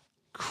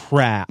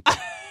crap.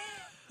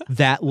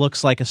 That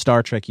looks like a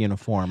Star Trek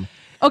uniform.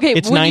 Okay.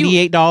 It's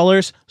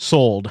 $98.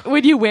 Sold.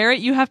 When you wear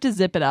it, you have to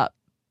zip it up.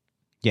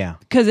 Yeah.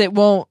 Because it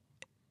won't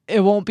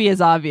be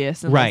as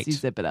obvious unless you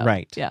zip it up.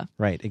 Right. Yeah.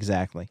 Right.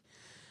 Exactly.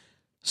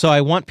 So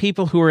I want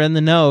people who are in the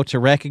know to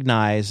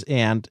recognize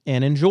and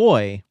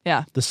enjoy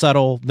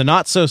the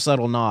not so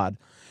subtle nod.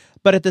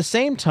 But at the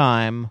same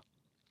time,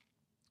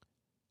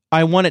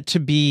 I want it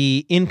to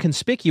be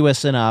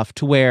inconspicuous enough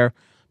to where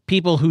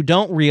people who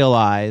don't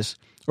realize,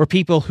 or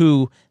people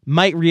who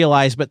might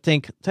realize but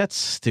think, that's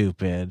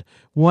stupid.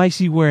 Why is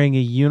he wearing a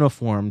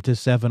uniform to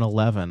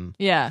 7-Eleven?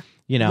 Yeah.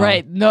 You know,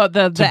 right. No,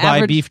 the to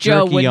average buy beef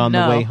Joe jerky on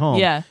know. the way home.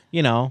 Yeah.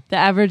 You know. The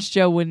average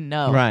Joe wouldn't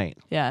know. Right.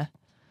 Yeah.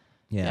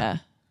 Yeah.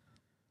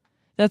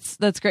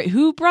 That's great.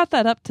 Who brought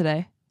that up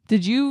today?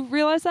 Did you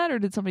realize that or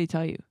did somebody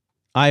tell you?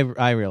 I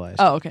realized.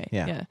 Oh, okay.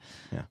 Yeah.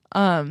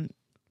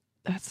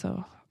 That's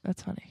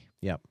funny.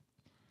 Yep.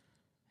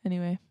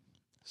 Anyway.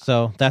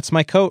 So that's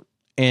my coat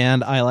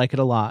and I like it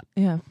a lot.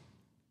 Yeah.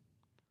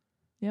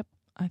 Yep.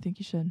 I think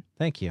you should.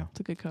 Thank you.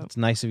 It's a good coat. It's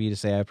nice of you to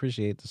say. I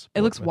appreciate this.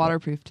 It looks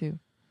waterproof too.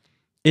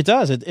 It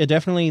does. It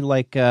definitely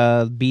like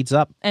beads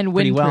up and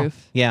pretty windproof. Well.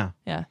 Yeah.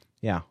 Yeah.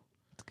 Yeah.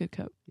 It's a good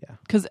coat. Yeah.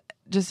 Because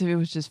just if it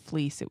was just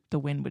fleece, the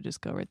wind would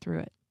just go right through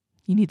it.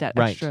 You need that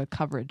extra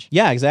coverage.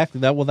 Yeah,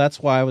 exactly. That's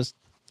why I was,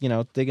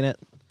 digging it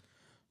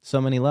so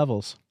many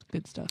levels.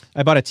 Good stuff.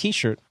 I bought a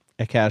T-shirt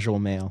at Casual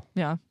Mail.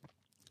 Yeah.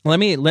 Let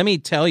me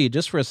tell you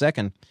just for a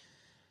second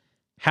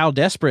how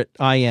desperate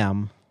I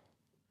am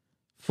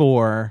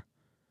for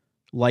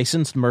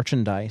licensed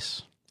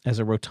merchandise as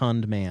a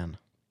rotund man.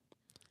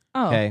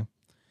 Oh. Okay.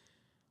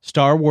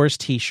 Star Wars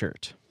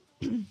T-shirt.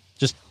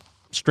 Just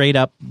straight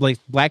up like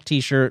black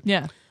T-shirt.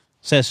 Yeah.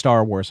 Says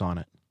Star Wars on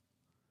it.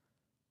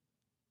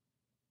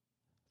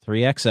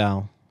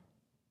 3XL.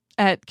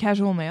 At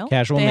Casual Mail?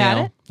 Casual they Mail.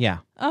 Had it? Yeah.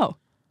 Oh.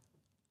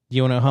 Do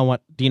you know how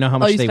much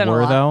they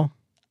were though?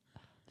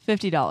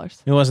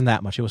 $50. It wasn't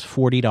that much. It was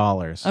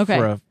 $40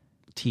 for a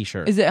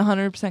T-shirt. Is it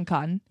 100%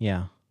 cotton?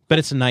 Yeah. But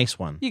it's a nice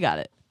one. You got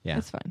it. Yeah.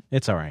 It's fine.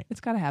 It's all right.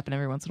 It's got to happen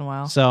every once in a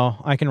while. So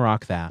I can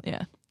rock that.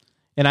 Yeah.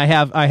 And I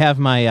have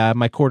my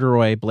my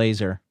corduroy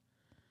blazer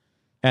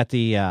at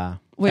the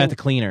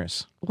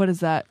cleaners. What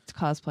is that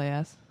cosplay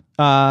as?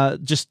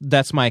 Just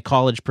that's my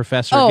college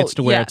professor gets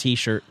to wear a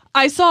T-shirt.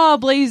 I saw a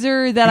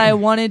blazer that I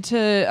wanted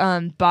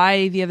to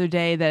buy the other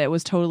day that it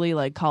was totally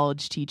like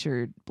college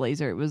teacher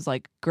blazer. It was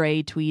like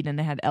gray tweed and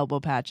it had elbow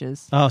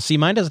patches. Oh, see,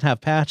 mine doesn't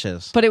have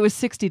patches. But it was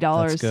 $60.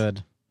 That's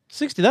good.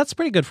 60. That's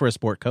pretty good for a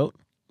sport coat.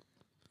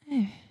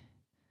 I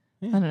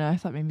don't know. I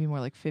thought maybe more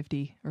like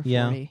 50 or 40.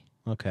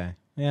 Yeah. Okay.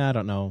 Yeah, I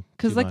don't know.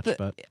 Because like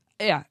but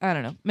yeah, I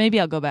don't know. Maybe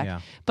I'll go back. Yeah.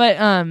 But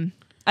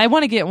I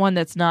want to get one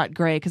that's not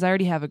gray because I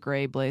already have a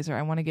gray blazer.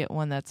 I want to get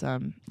one that's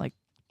like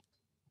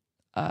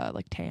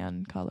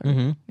tan color.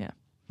 Mm-hmm. Yeah.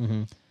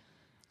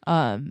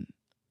 Mm-hmm.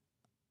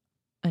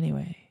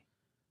 Anyway.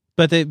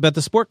 But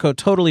the sport coat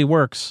totally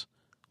works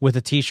with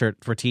a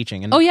T-shirt for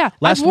teaching. And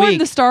I've worn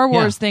the Star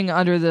Wars thing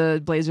under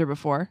the blazer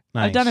before.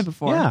 Nice. I've done it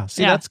before. Yeah.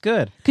 See, that's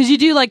good. Because you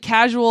do like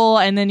casual,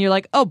 and then you're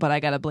like, oh, but I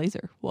got a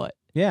blazer. What?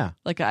 Yeah.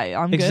 Like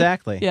I'm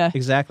exactly. Good? Yeah.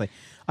 Exactly.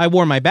 I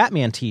wore my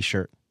Batman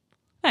T-shirt.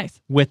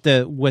 Nice. With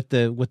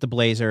the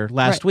blazer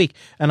last week,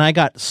 and I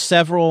got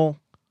several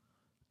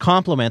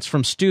compliments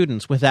from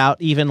students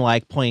without even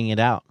like pointing it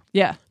out.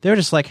 Yeah. They're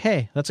just like,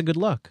 "Hey, that's a good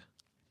look."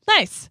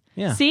 Nice.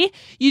 Yeah. See,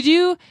 you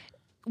do.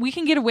 We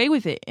can get away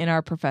with it in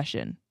our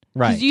profession,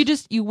 right?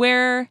 Because you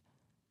wear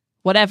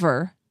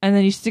whatever, and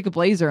then you stick a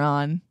blazer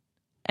on,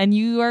 and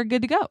you are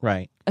good to go.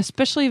 Right.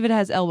 Especially if it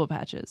has elbow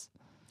patches.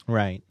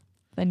 Right.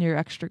 Then you're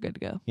extra good to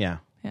go. Yeah.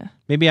 Yeah.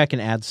 Maybe I can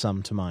add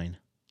some to mine.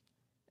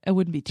 It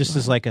wouldn't be too just hard.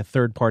 as like a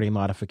third-party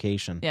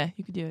modification. Yeah,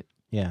 you could do it.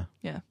 Yeah.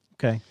 Yeah.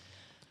 Okay.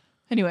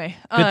 Anyway.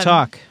 Good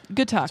talk.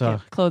 Good talk. Yeah.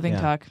 Clothing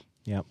talk.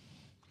 Yep.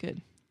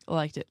 Good. I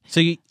liked it.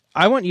 So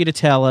I want you to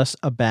tell us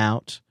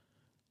about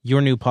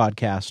your new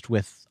podcast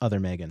with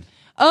Other Megan.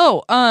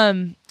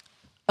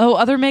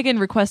 Other Megan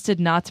requested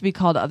not to be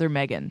called Other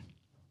Megan.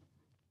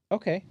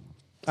 Okay.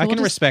 So I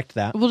can respect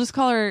that. We'll just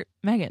call her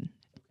Megan.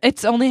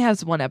 It only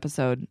has one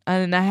episode,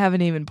 and I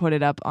haven't even put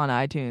it up on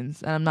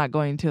iTunes, and I'm not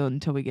going to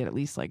until we get at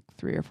least like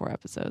 3 or 4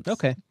 episodes.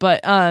 Okay. But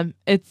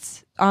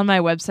it's on my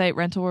website,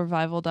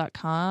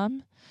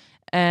 rentalrevival.com,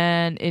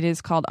 and it is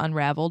called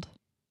Unraveled.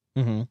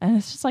 Mm-hmm. And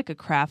it's just like a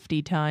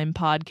crafty time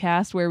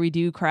podcast where we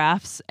do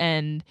crafts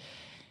and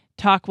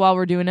talk while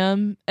we're doing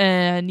them.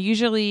 And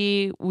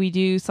usually we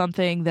do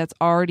something that's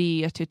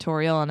already a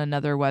tutorial on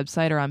another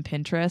website or on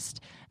Pinterest,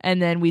 and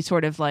then we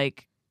sort of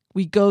like,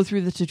 we go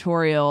through the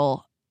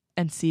tutorial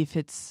and see if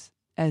it's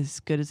as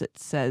good as it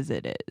says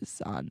it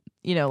is on,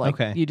 you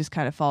just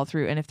kind of follow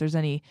through. And if there's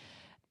any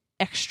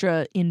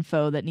extra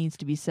info that needs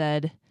to be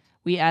said,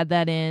 we add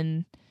that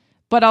in.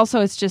 But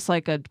also it's just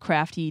like a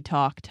crafty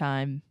talk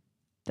time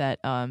that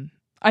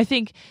I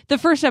think the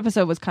first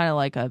episode was kind of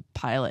like a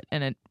pilot,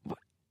 and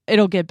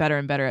it'll get better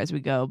and better as we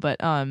go.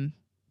 But I'm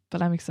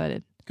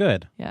excited.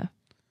 Good. Yeah.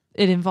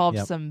 It involved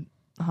some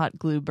hot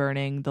glue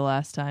burning the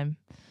last time.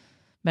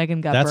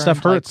 Megan got burned stuff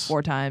hurts. like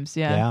 4 times.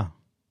 Yeah. Yeah.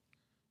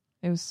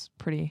 It was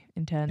pretty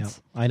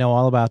intense. Yep. I know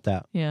all about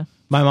that. Yeah.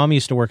 My mom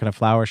used to work in a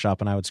flower shop,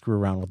 and I would screw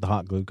around with the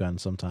hot glue gun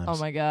sometimes. Oh,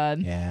 my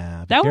God.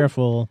 Yeah. Be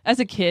careful. As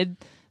a kid,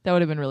 that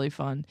would have been really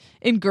fun.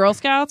 In Girl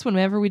Scouts,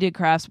 whenever we did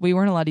crafts, we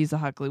weren't allowed to use the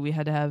hot glue. We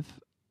had to have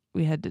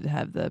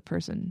the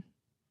person,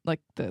 like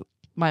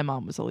my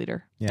mom was a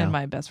leader, and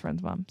my best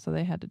friend's mom, so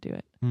they had to do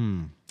it.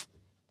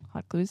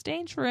 Hot glue is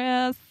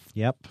dangerous.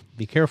 Yep.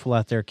 Be careful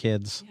out there,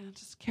 kids. Yeah,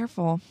 just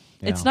careful.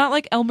 Yeah. It's not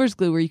like Elmer's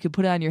glue where you could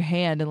put it on your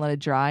hand and let it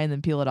dry and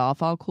then peel it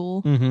off all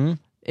cool. Mm-hmm.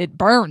 It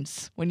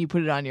burns when you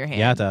put it on your hand.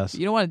 Yeah, it does.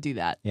 You don't want to do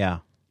that. Yeah.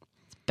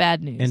 It's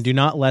bad news. And do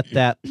not let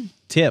that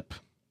tip.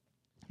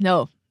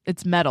 No,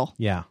 it's metal.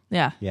 Yeah.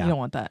 Yeah. You don't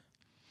want that.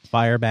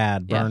 Fire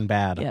bad. Burn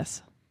bad.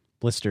 Yes.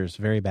 Blisters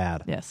very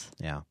bad. Yes.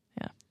 Yeah.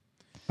 Yeah.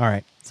 All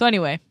right. So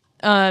anyway,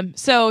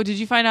 so did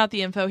you find out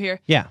the info here?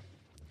 Yeah.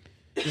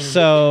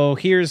 So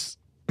here's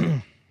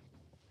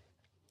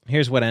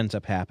what ends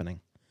up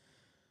happening.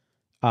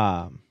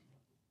 Thrawn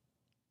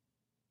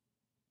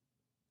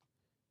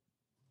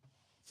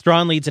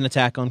leads an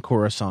attack on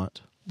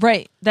Coruscant.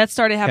 Right. That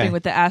started happening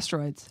with the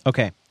asteroids.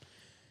 Okay.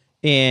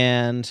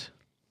 And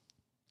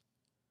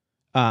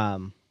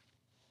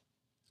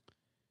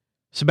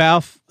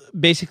Sabaoth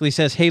basically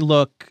says, hey,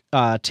 look,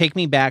 take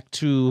me back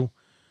to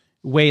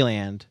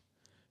Wayland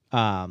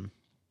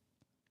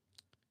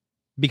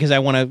because I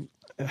want to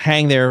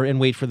hang there and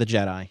wait for the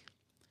Jedi.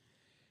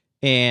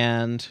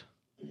 And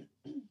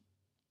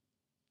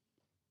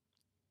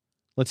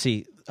let's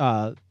see.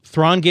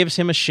 Thrawn gives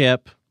him a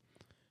ship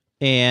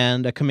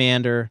and a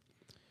commander.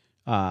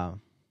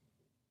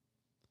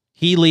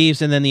 He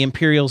leaves, and then the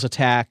Imperials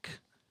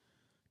attack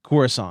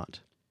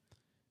Coruscant.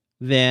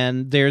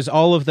 Then there's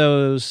all of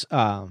those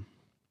the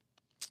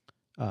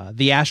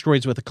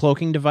asteroids with the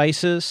cloaking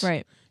devices.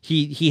 Right.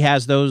 He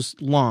has those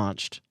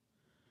launched.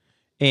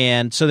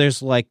 And so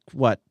there's like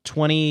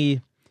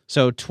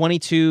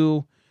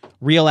 22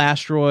 real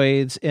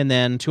asteroids and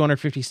then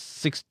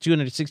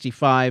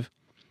 265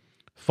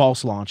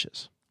 false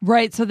launches.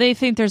 Right. So they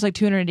think there's like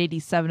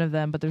 287 of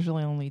them, but there's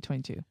really only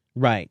 22.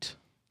 Right.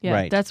 Yeah.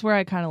 Right. That's where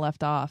I kind of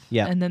left off.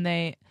 Yeah. And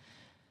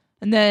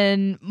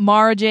then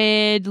Mara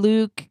Jade,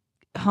 Luke,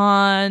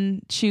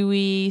 Han,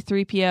 Chewie,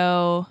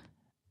 3PO,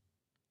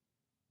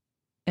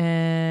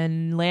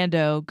 and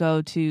Lando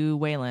go to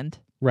Wayland.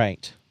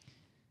 Right.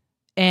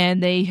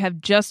 And they have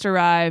just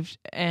arrived,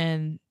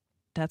 and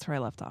that's where I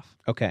left off.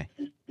 Okay.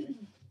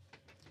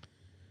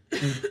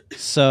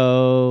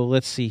 So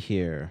let's see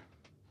here.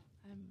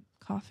 I'm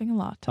coughing a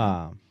lot.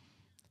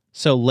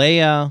 So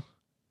Leia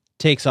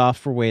takes off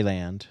for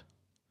Wayland,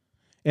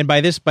 and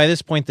by this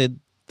point,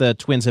 the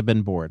twins have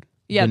been born.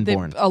 Yeah,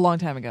 born a long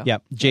time ago.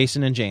 Yep,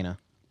 Jason and Jaina.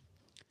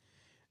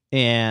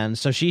 And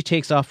so she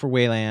takes off for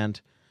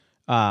Wayland.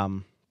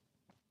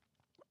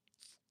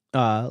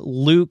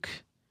 Luke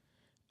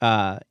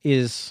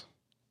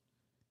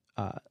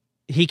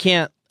he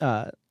can't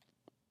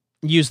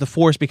use the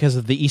Force because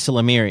of the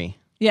Ysalamiri.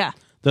 Yeah.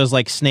 Those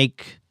like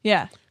snake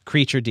Yeah.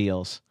 creature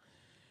deals.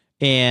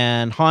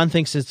 And Han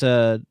thinks it's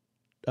a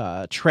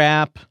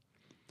trap,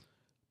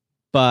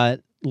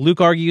 but Luke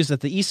argues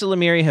that the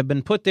Ysalamiri have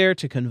been put there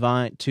to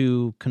confine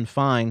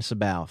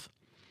C'baoth.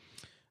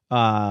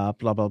 Blah,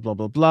 blah, blah,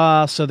 blah,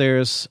 blah. So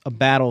there's a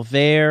battle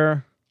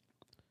there.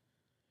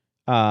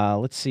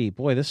 Let's see.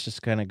 Boy, this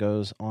just kind of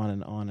goes on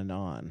and on and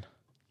on.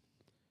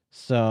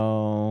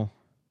 So...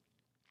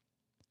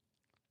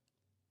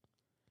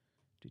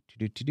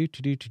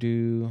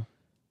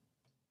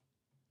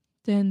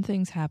 Then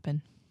things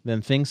happen.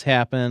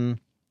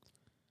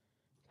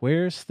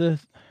 Where's the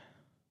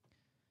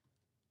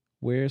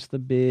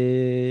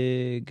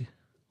big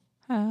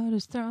How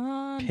does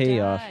Thrawn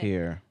payoff die?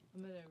 here?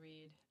 I'm gonna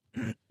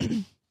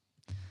read.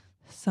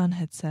 Sun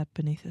had set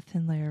beneath a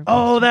thin layer of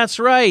Oh, that's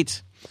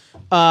right.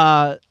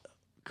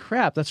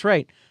 Crap, that's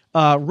right.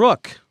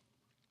 Rook,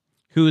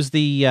 who's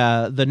the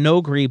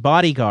Nogri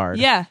bodyguard,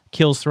 Yeah.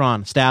 kills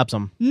Thrawn, stabs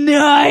him.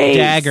 Nice.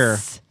 Dagger.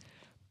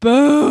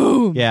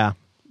 Boom. Yeah,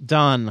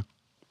 done.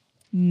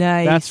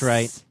 Nice. That's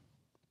right.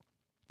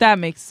 That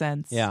makes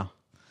sense. Yeah.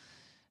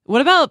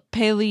 What about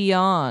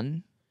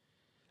Pellaeon?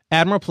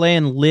 Admiral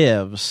Pellaeon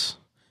lives,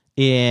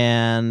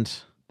 and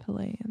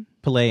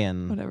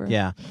Pellaeon. Whatever.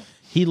 Yeah.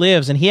 He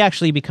lives, and he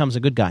actually becomes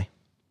a good guy.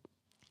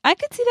 I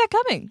could see that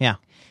coming. Yeah.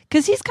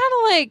 Because he's kind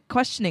of like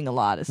questioning a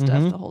lot of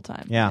stuff the whole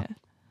time. Yeah.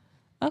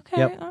 Okay.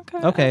 Yep.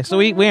 Okay. So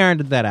we ironed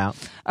that out.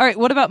 All right.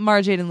 What about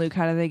Mara Jade and Luke?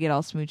 How do they get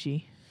all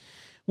smoochy?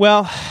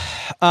 Well,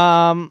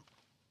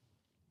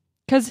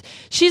 because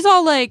she's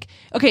all like,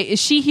 okay, is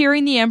she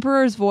hearing the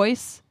Emperor's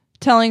voice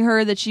telling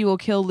her that she will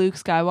kill Luke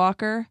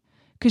Skywalker?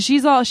 Because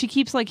she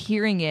keeps like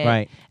hearing it.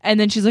 Right. And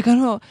then she's like, oh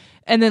no.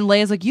 And then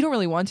Leia's like, you don't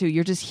really want to.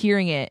 You're just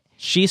hearing it.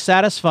 She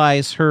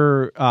satisfies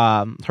her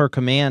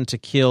command to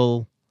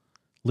kill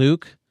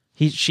Luke.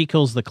 She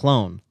kills the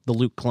clone, the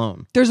Luke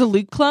clone. There's a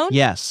Luke clone?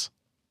 Yes.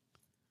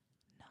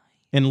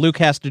 And Luke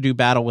has to do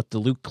battle with the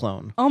Luke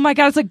clone. Oh my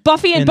god, it's like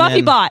Buffy and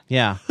Buffy Bot.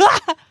 Yeah.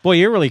 Boy,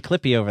 you're really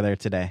clippy over there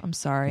today. I'm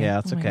sorry. Yeah,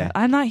 it's okay. God.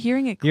 I'm not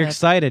hearing it clip. You're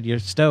excited. You're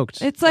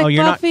stoked. It's like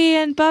Buffy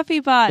and Buffy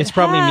Bot. It's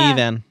probably me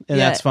then, and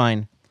that's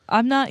fine.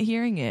 I'm not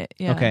hearing it.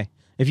 Yeah. Okay.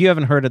 If you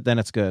haven't heard it, then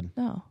it's good.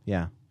 No.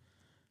 Yeah.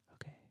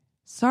 Okay.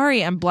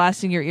 Sorry, I'm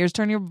blasting your ears.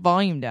 Turn your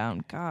volume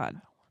down. God.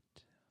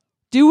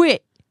 Do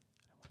it.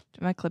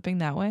 Am I clipping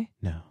that way?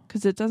 No.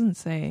 Because it doesn't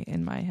say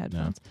in my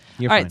headphones. No.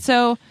 You're All fine. right,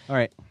 so... All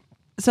right.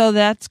 So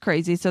that's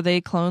crazy. So they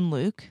clone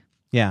Luke.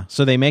 Yeah.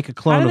 So they make a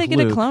clone of Luke. How do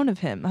they get a clone of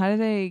him? How do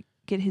they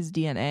get his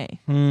DNA?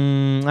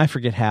 I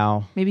forget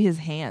how. Maybe his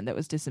hand that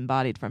was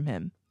disembodied from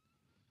him.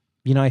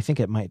 You know, I think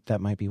that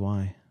might be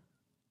why.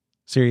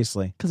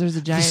 Seriously. Because there's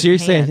a giant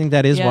Seriously, hand. I think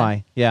that is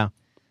why. Yeah.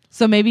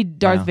 So maybe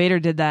Darth Vader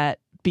did that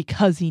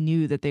because he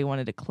knew that they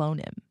wanted to clone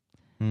him.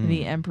 And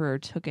the Emperor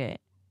took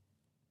it.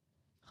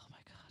 Oh my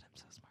god, I'm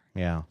so smart.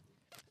 Yeah.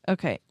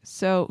 Okay,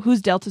 so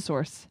who's Delta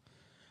Source?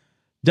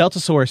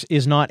 Delta Source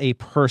is not a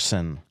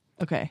person.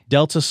 Okay.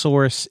 Delta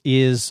Source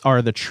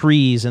are the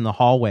trees in the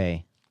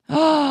hallway.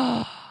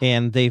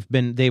 And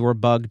they were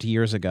bugged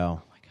years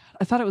ago. Oh my god.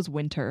 I thought it was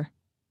winter.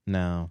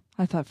 No.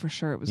 I thought for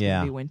sure it was going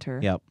to be winter.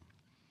 Yep.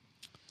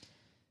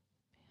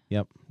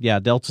 Yeah,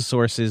 Delta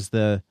Source is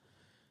the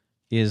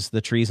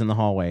trees in the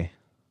hallway.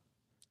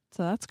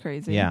 So that's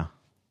crazy. Yeah.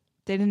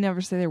 They didn't ever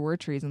say there were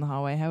trees in the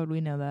hallway. How would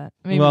we know that?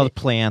 The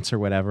plants or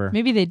whatever.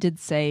 Maybe they did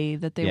say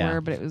that they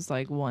were, but it was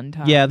like one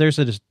time. Yeah, there's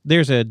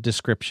a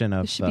description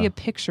of. It should be a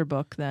picture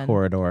book then.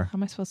 Corridor. How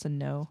am I supposed to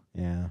know?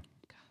 Yeah.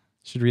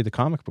 Should read the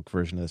comic book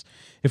version of this.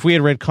 If we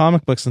had read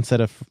comic books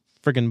instead of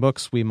friggin'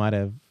 books, we might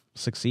have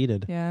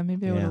succeeded. Yeah,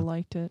 maybe I would have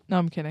liked it. No,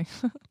 I'm kidding.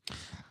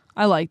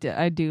 I liked it.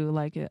 I do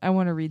like it. I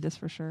want to read this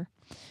for sure.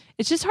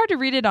 It's just hard to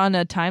read it on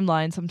a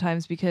timeline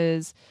sometimes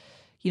because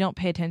you don't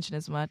pay attention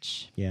as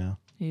much. Yeah.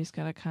 You just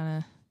gotta kind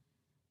of...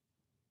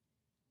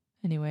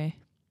 Anyway.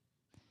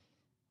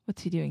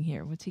 What's he doing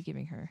here? What's he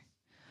giving her?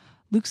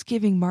 Luke's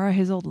giving Mara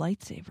his old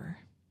lightsaber.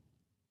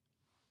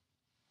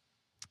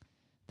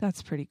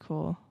 That's pretty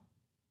cool.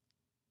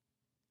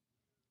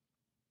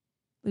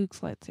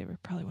 Luke's lightsaber,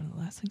 probably one of the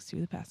last things to do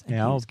in the past. And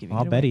Yeah,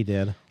 I'll bet he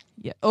did.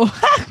 Yeah. Oh,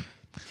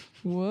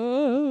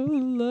 Whoa,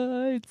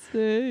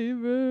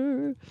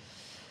 lightsaber.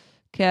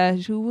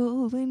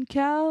 Casual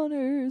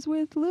encounters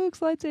with Luke's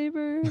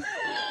lightsaber.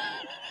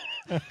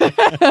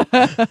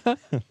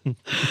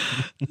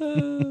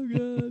 Oh,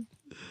 God.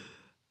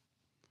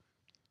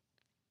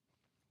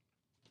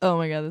 Oh,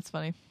 my God, that's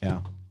funny.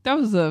 Yeah. That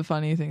was a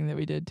funny thing that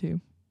we did,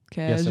 too.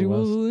 Yes, it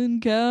Casual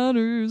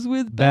encounters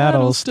with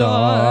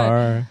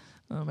Battlestar.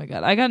 Oh, my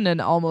God. I got in an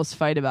almost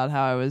fight about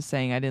how I was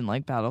saying I didn't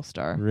like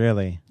Battlestar.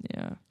 Really?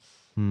 Yeah.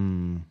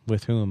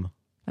 With whom?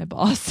 My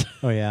boss.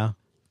 Oh, yeah?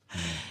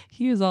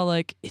 He was all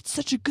like, it's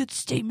such a good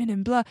statement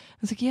and blah. I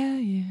was like, yeah.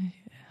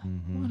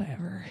 Mm-hmm.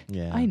 Whatever.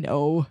 Yeah. I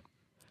know.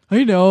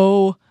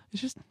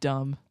 It's just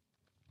dumb.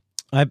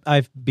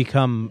 I've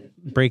become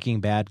Breaking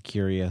Bad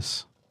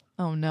curious.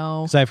 Oh,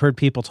 no. Because I've heard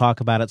people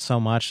talk about it so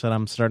much that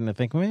I'm starting to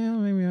think, well,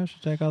 maybe I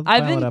should check out the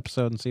pilot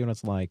episode and see what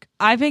it's like.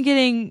 I've been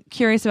getting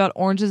curious about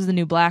Orange is the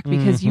New Black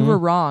because you were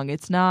wrong.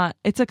 It's not.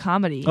 It's a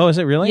comedy. Oh, is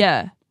it really?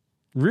 Yeah.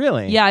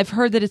 Really? Yeah, I've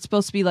heard that it's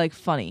supposed to be like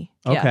funny.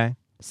 Okay. Yeah.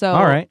 So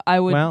all right. I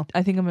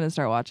think I'm going to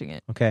start watching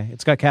it. Okay.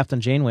 It's got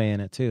Captain Janeway in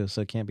it too,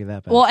 so it can't be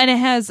that bad. Well, and it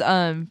has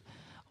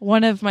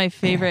one of my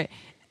favorite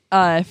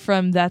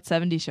from That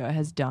 70s Show. It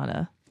has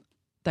Donna.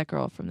 That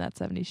girl from That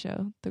 70s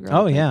Show. The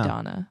girl who played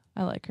Donna.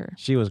 I like her.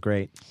 She was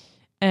great.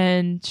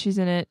 And she's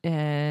in it,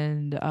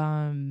 and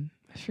I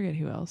forget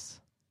who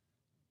else.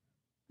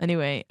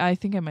 Anyway, I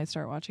think I might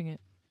start watching it.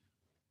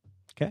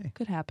 Okay.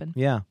 Could happen.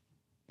 Yeah.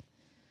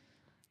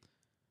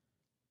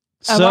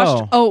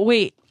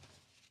 Wait.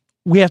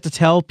 We have to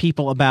tell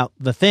people about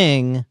the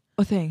thing.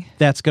 What thing?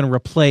 That's going to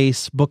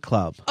replace book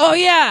club. Oh,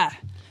 yeah.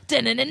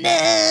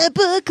 Da-na-na-na,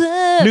 book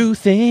club. New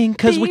thing,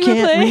 because we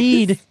can't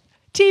read.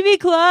 TV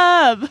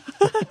club.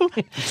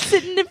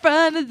 Sitting in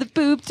front of the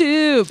boob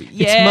tube.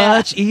 Yeah.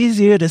 It's much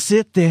easier to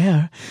sit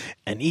there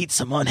and eat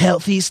some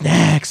unhealthy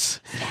snacks.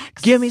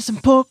 Give me some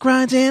pork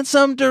rinds and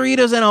some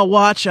Doritos and I'll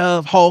watch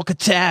a Hulk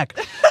attack.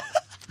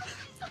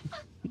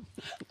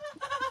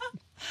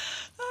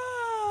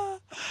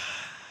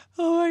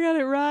 Oh my God,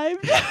 it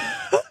rhymed.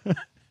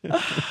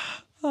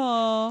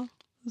 Oh,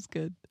 that was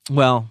good.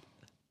 Well,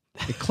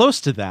 close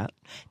to that.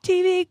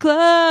 TV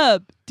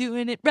club,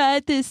 doing it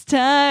right this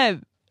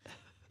time.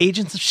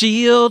 Agents of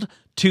S.H.I.E.L.D.,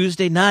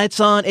 Tuesday nights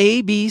on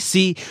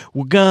ABC.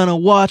 We're gonna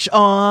watch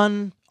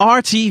on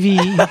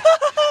RTV. That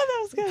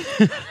was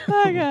good.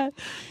 Oh my God.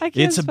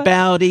 It's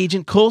about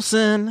Agent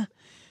Coulson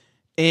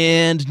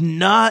and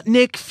not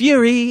Nick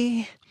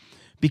Fury.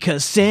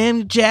 Because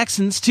Sam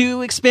Jackson's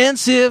too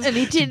expensive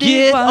to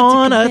get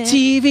on a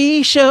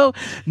TV show.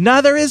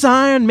 Neither is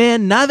Iron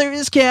Man, neither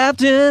is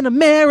Captain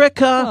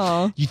America.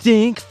 Aww. You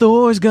think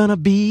Thor's gonna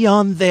be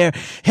on there?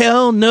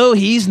 Hell no,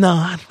 he's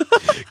not.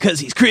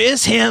 Because he's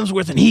Chris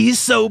Hemsworth and he's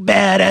so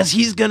badass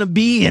he's gonna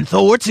be in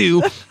Thor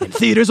 2 in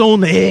theaters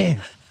only.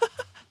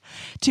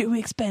 Too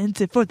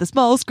expensive for the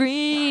small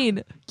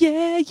screen.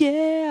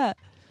 Yeah.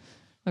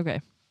 Okay,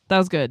 that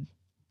was good.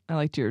 I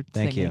liked your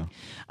Thank singing.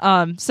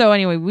 you. So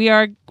anyway,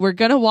 we're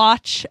gonna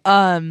watch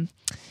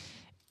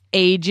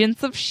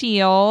Agents of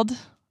S.H.I.E.L.D.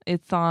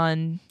 It's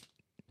on.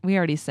 We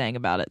already sang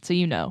about it, so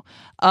you know.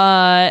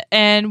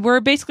 And we're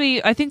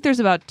basically, I think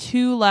there's about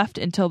 2 left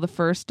until the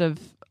 1st of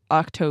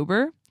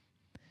October.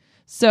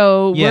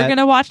 So we're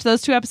gonna watch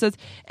those 2 episodes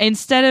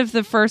instead of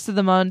the 1st of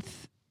the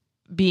month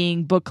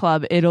being book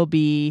club. It'll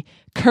be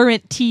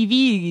current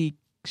TV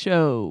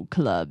show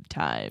club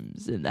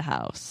times in the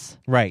house.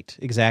 Right,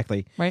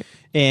 exactly. Right.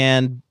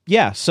 And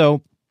yeah,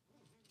 so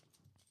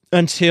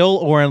until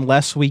or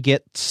unless we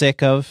get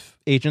sick of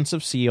Agents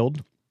of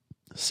S.H.I.E.L.D.,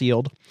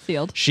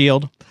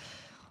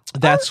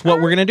 that's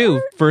what we're going to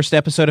do. First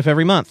episode of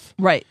every month.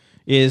 Right.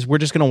 Is we're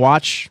just going to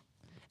watch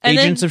and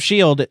Agents of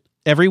S.H.I.E.L.D.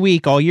 every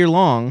week, all year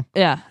long.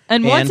 Yeah.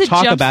 And once it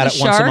talk jumps about the it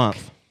shark, once a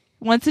month.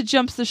 Once it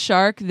jumps the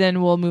shark,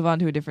 then we'll move on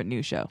to a different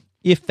new show.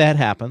 If that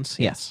happens,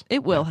 yes.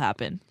 It will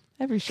happen.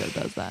 Every show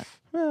does that.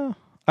 Well,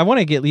 I want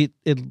to get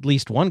at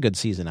least one good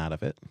season out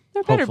of it.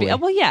 There better be.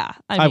 Well, yeah.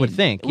 I would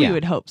think. We yeah.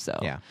 would hope so.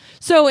 Yeah.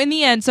 So in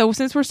the end,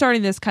 since we're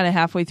starting this kind of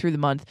halfway through the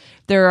month,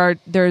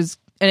 there's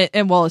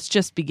it's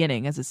just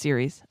beginning as a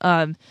series.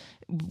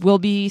 We'll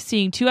be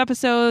seeing 2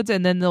 episodes,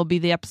 and then there'll be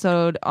the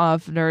episode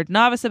of Nerd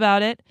Novice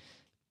about it,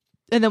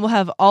 and then we'll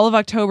have all of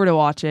October to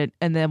watch it,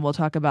 and then we'll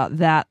talk about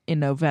that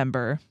in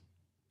November.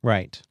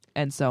 Right.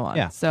 And so on.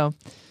 Yeah.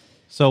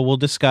 So we'll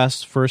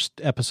discuss first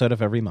episode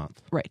of every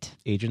month. Right.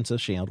 Agents of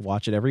S.H.I.E.L.D.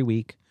 Watch it every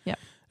week. Yeah.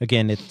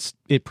 Again,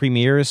 it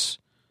premieres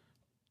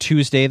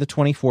Tuesday the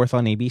 24th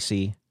on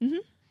ABC. Mm-hmm.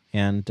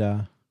 And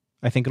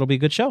I think it'll be a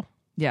good show.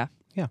 Yeah.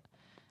 Yeah.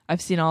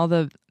 I've seen all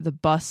the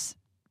bus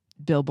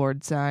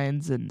billboard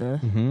signs and the...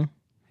 Mm-hmm.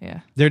 Yeah.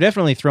 They're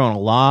definitely throwing a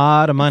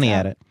lot of money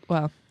at it.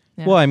 Well,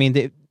 yeah. Well, I mean,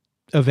 the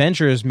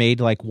Avengers made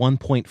like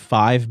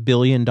 $1.5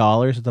 billion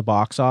at the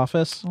box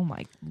office. Oh,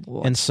 my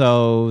Lord. And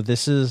so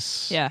this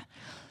is... Yeah.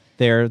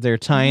 They're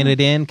tying it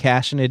in,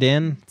 cashing it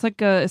in. It's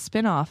like a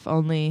spin-off,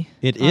 only...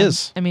 It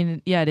is. I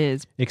mean, yeah, it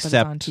is. Except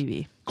but it's on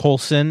TV.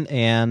 Coulson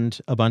and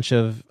a bunch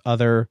of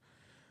other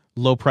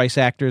low-price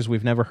actors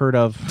we've never heard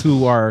of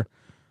who are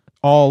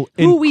all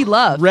who we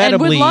love and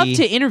would incredibly- love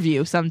to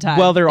interview sometime.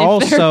 Well, they're if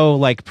also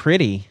like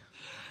pretty.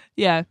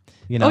 yeah.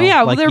 You know, Oh, yeah,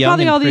 well, like they're young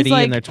probably and all these, pretty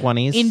like, in their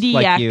 20s, indie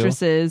like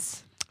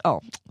actresses.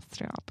 Oh,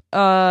 stop.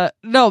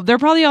 No, they're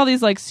probably all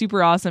these like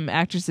super awesome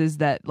actresses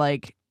that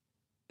like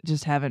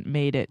just haven't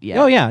made it yet.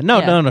 You. Oh yeah, no,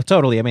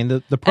 totally. I mean,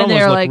 the And promos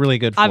they're look like really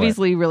good. For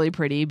obviously really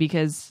pretty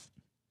because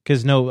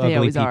no they ugly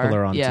always people are.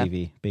 are on Yeah.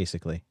 TV,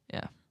 basically.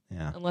 Yeah.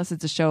 Yeah. unless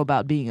it's a show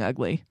about being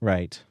ugly.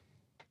 Right.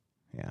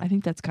 Yeah. I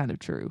think that's kind of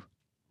true.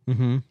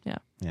 Mm-hmm. Yeah.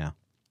 Yeah.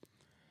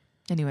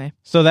 Anyway,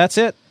 So that's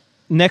it.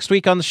 Next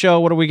week on the show,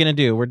 what are we going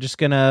to do? We're just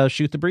going to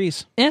shoot the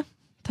breeze.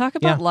 talk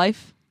about Yeah.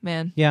 life,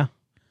 man. Yeah.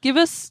 Give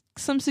us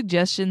some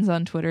suggestions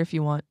on Twitter if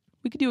you want.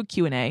 We could do a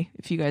Q&A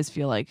if you guys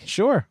feel like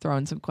Sure.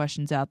 throwing some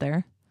questions out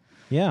there.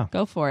 Yeah.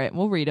 Go for it.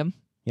 We'll read them.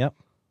 Yep.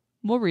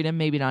 We'll read them.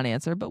 Maybe not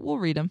answer, but we'll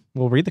read them.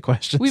 We'll read the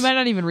questions. We might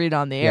not even read it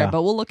on the air, Yeah.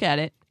 but we'll look at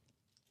it.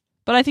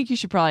 But I think you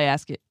should probably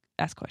ask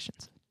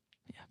questions.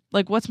 Yeah.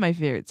 Like, what's my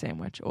favorite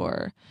sandwich?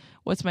 Or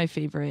what's my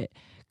favorite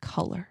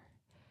color?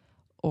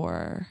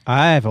 Or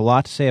I have a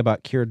lot to say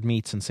about cured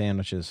meats and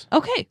sandwiches.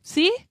 okay,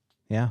 see?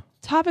 Yeah.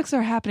 Topics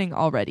are happening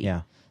already.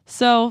 Yeah.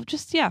 So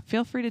just,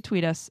 feel free to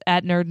tweet us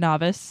at Nerd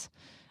Novice.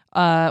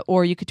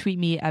 Or you could tweet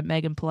me at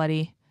Megan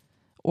Paletti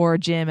or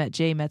Jim at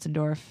J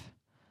Metzendorf.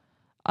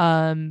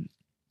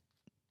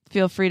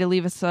 Feel free to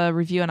leave us a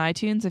review on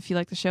iTunes if you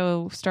like the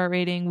show. Start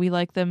rating. We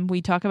like them.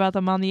 We talk about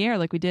them on the air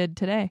like we did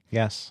today.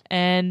 Yes.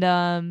 And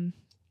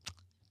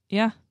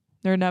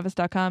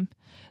nerdnovice.com,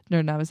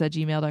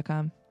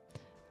 nerdnovice@gmail.com.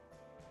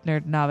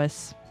 Nerd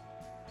Novice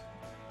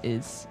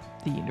is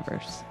the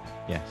universe.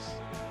 Yes.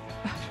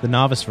 The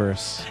novice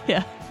verse.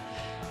 Yeah.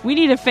 We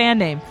need a fan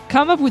name.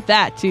 Come up with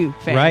that too,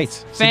 fans. Right.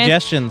 Fans.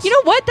 Suggestions. You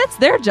know what? That's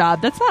their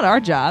job. That's not our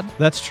job.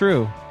 That's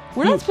true.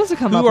 We're not supposed to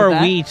come up Who with are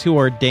that. we to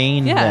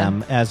ordain Yeah.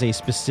 them as a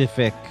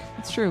specific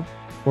It's true.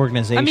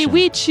 organization? I mean,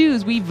 we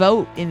choose. We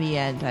vote in the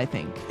end, I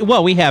think.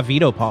 Well, we have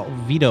veto.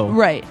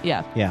 Right,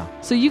 yeah. Yeah.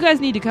 So you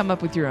guys need to come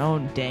up with your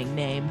own dang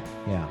name.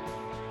 Yeah.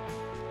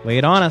 Lay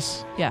it on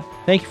us. Yeah.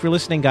 Thank you for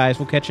listening, guys.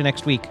 We'll catch you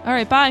next week. All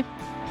right, bye.